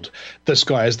world. This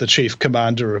guy is the chief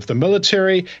commander of the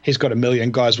military. He's got 1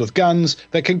 million guys with guns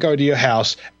that can go to your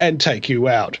house and take you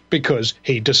out because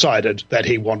he decided that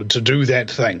he wanted to do that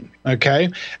thing, okay?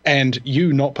 And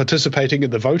you not participating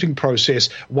in the voting process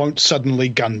won't suddenly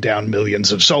gun down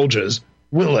millions of soldiers,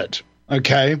 will it?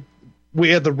 Okay?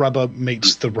 Where the rubber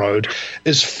meets the road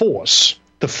is force,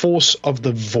 the force of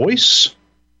the voice,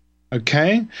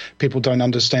 okay? People don't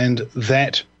understand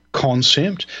that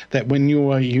concept, that when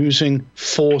you are using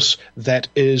force, that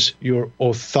is your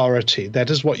authority. That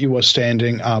is what you are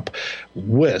standing up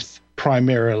with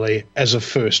primarily as a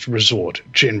first resort,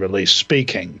 generally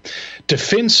speaking.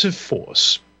 Defensive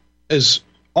force is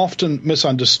often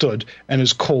misunderstood and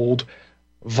is called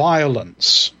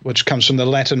violence, which comes from the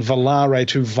Latin volare,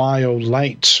 to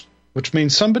violate, which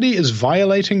means somebody is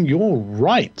violating your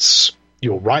rights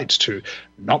to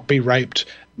not be raped,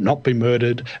 not be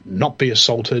murdered, not be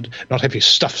assaulted, not have your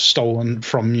stuff stolen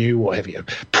from you or have your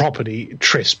property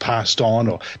trespassed on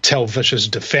or tell vicious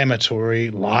defamatory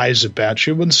lies about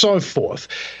you and so forth.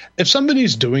 If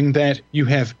somebody's doing that, you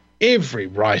have every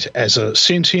right as a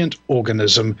sentient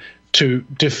organism to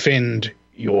defend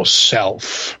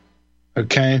yourself.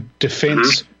 Okay?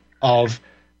 Defense of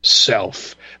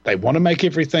self. They want to make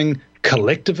everything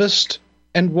collectivist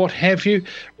and what have you.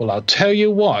 Well, I'll tell you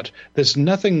what, there's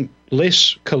nothing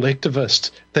less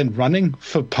collectivist than running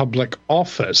for public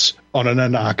office on an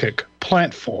anarchic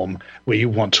platform where you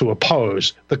want to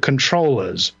oppose the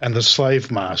controllers and the slave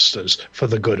masters for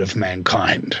the good of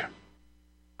mankind.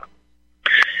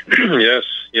 Yes,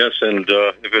 and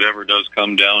if it ever does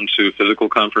come down to physical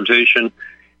confrontation,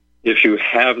 if you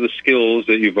have the skills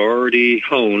that you've already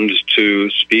honed to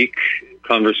speak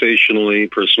conversationally,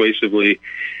 persuasively,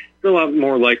 you're a lot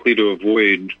more likely to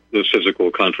avoid those physical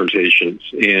confrontations.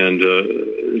 And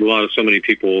so many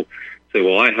people say,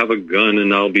 well, I have a gun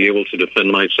and I'll be able to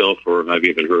defend myself. Or I've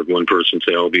even heard one person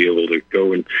say, I'll be able to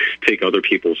go and take other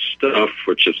people's stuff,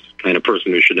 which is the kind of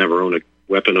person who should never own a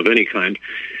weapon of any kind.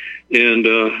 And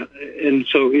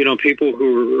so, people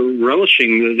who are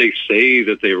relishing, they say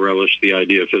that they relish the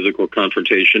idea of physical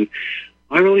confrontation.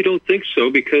 I really don't think so,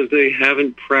 because they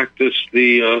haven't practiced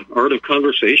the art of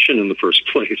conversation in the first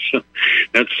place.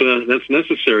 That's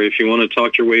necessary if you want to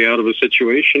talk your way out of a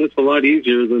situation. It's a lot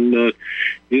easier than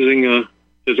using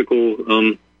physical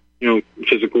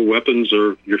weapons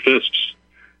or your fists.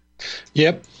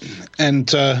 Yep. And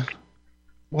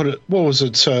what was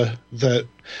it that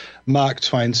Mark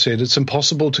Twain said? It's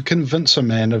impossible to convince a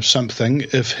man of something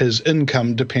if his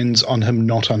income depends on him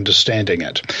not understanding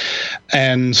it.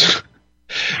 And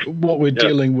what we're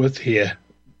dealing with here,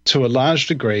 to a large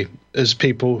degree, is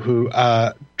people who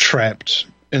are trapped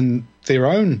in their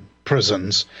own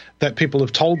prisons that people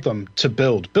have told them to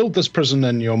build. Build this prison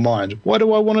in your mind. Why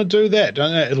do I want to do that?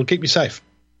 It'll keep you safe.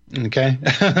 Okay?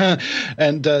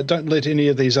 And don't let any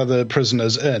of these other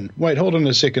prisoners in. Wait, hold on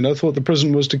a second. I thought the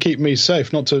prison was to keep me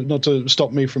safe, not to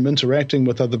stop me from interacting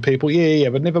with other people. Yeah,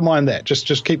 but never mind that.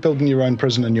 Just keep building your own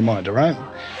prison in your mind, all right?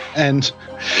 And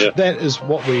that is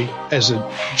what we, as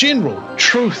a general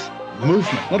truth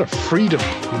movement, not a freedom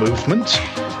movement,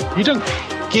 you don't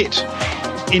get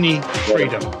any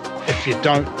freedom if you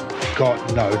don't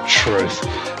got no truth.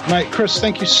 Mate, Chris,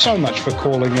 thank you so much for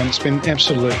calling in. It's been an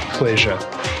absolute pleasure.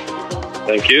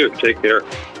 Thank you. Take care.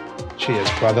 Cheers,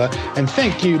 brother. And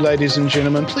thank you, ladies and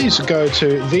gentlemen. Please go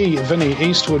to the Vinny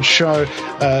Eastwood Show.com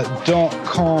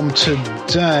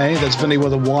today. That's Vinny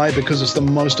with a Y, because it's the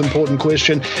most important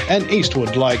question. And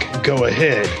Eastwood, go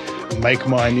ahead, make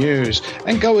my news.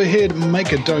 And go ahead and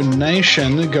make a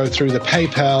donation. Go through the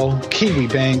PayPal, Kiwi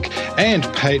Bank, and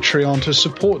Patreon to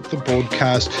support the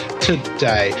broadcast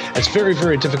today. It's very,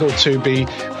 very difficult to be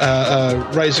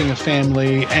raising a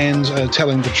family and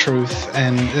telling the truth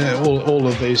and all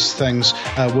of these things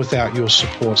without your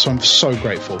support. So I'm so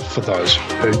grateful for those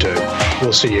who do.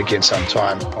 We'll see you again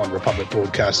sometime on Republic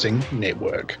Broadcasting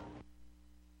Network.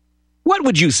 What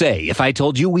would you say if I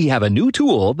told you we have a new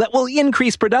tool that will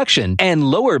increase production and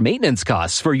lower maintenance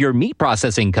costs for your meat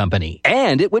processing company?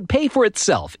 And it would pay for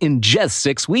itself in just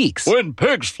 6 weeks. When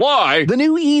pigs fly! The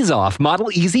new Ease-Off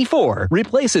Model Easy 4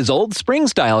 replaces old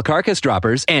spring-style carcass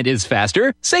droppers and is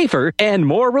faster, safer, and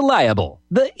more reliable.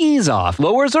 The Ease-Off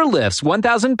lowers or lifts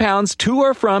 1,000 pounds to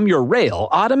or from your rail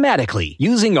automatically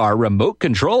using our remote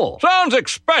control. Sounds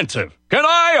expensive. Can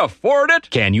I afford it?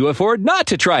 Can you afford not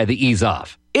to try the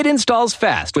Ease-Off? It installs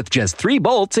fast with just 3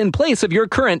 bolts in place of your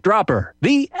current dropper.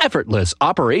 The effortless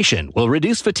operation will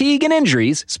reduce fatigue and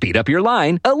injuries, speed up your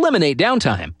line, eliminate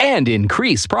downtime, and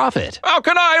increase profit. How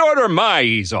can I order my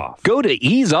Ease Off? Go to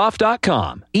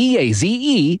easeoff.com,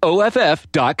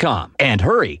 EAZEOFF.com, and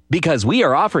hurry, because we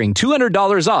are offering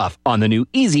 $200 off on the new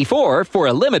Easy 4 for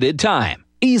a limited time.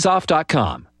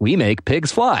 Easeoff.com. We make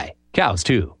pigs fly. Cows,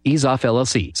 too. Ease Off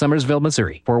LLC, Summersville,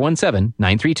 Missouri.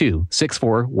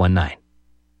 417-932-6419.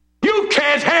 You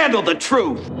can't handle the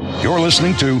truth. You're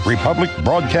listening to Republic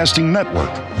Broadcasting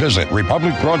Network. Visit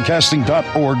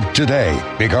republicbroadcasting.org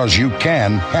today, because you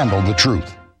can handle the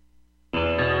truth.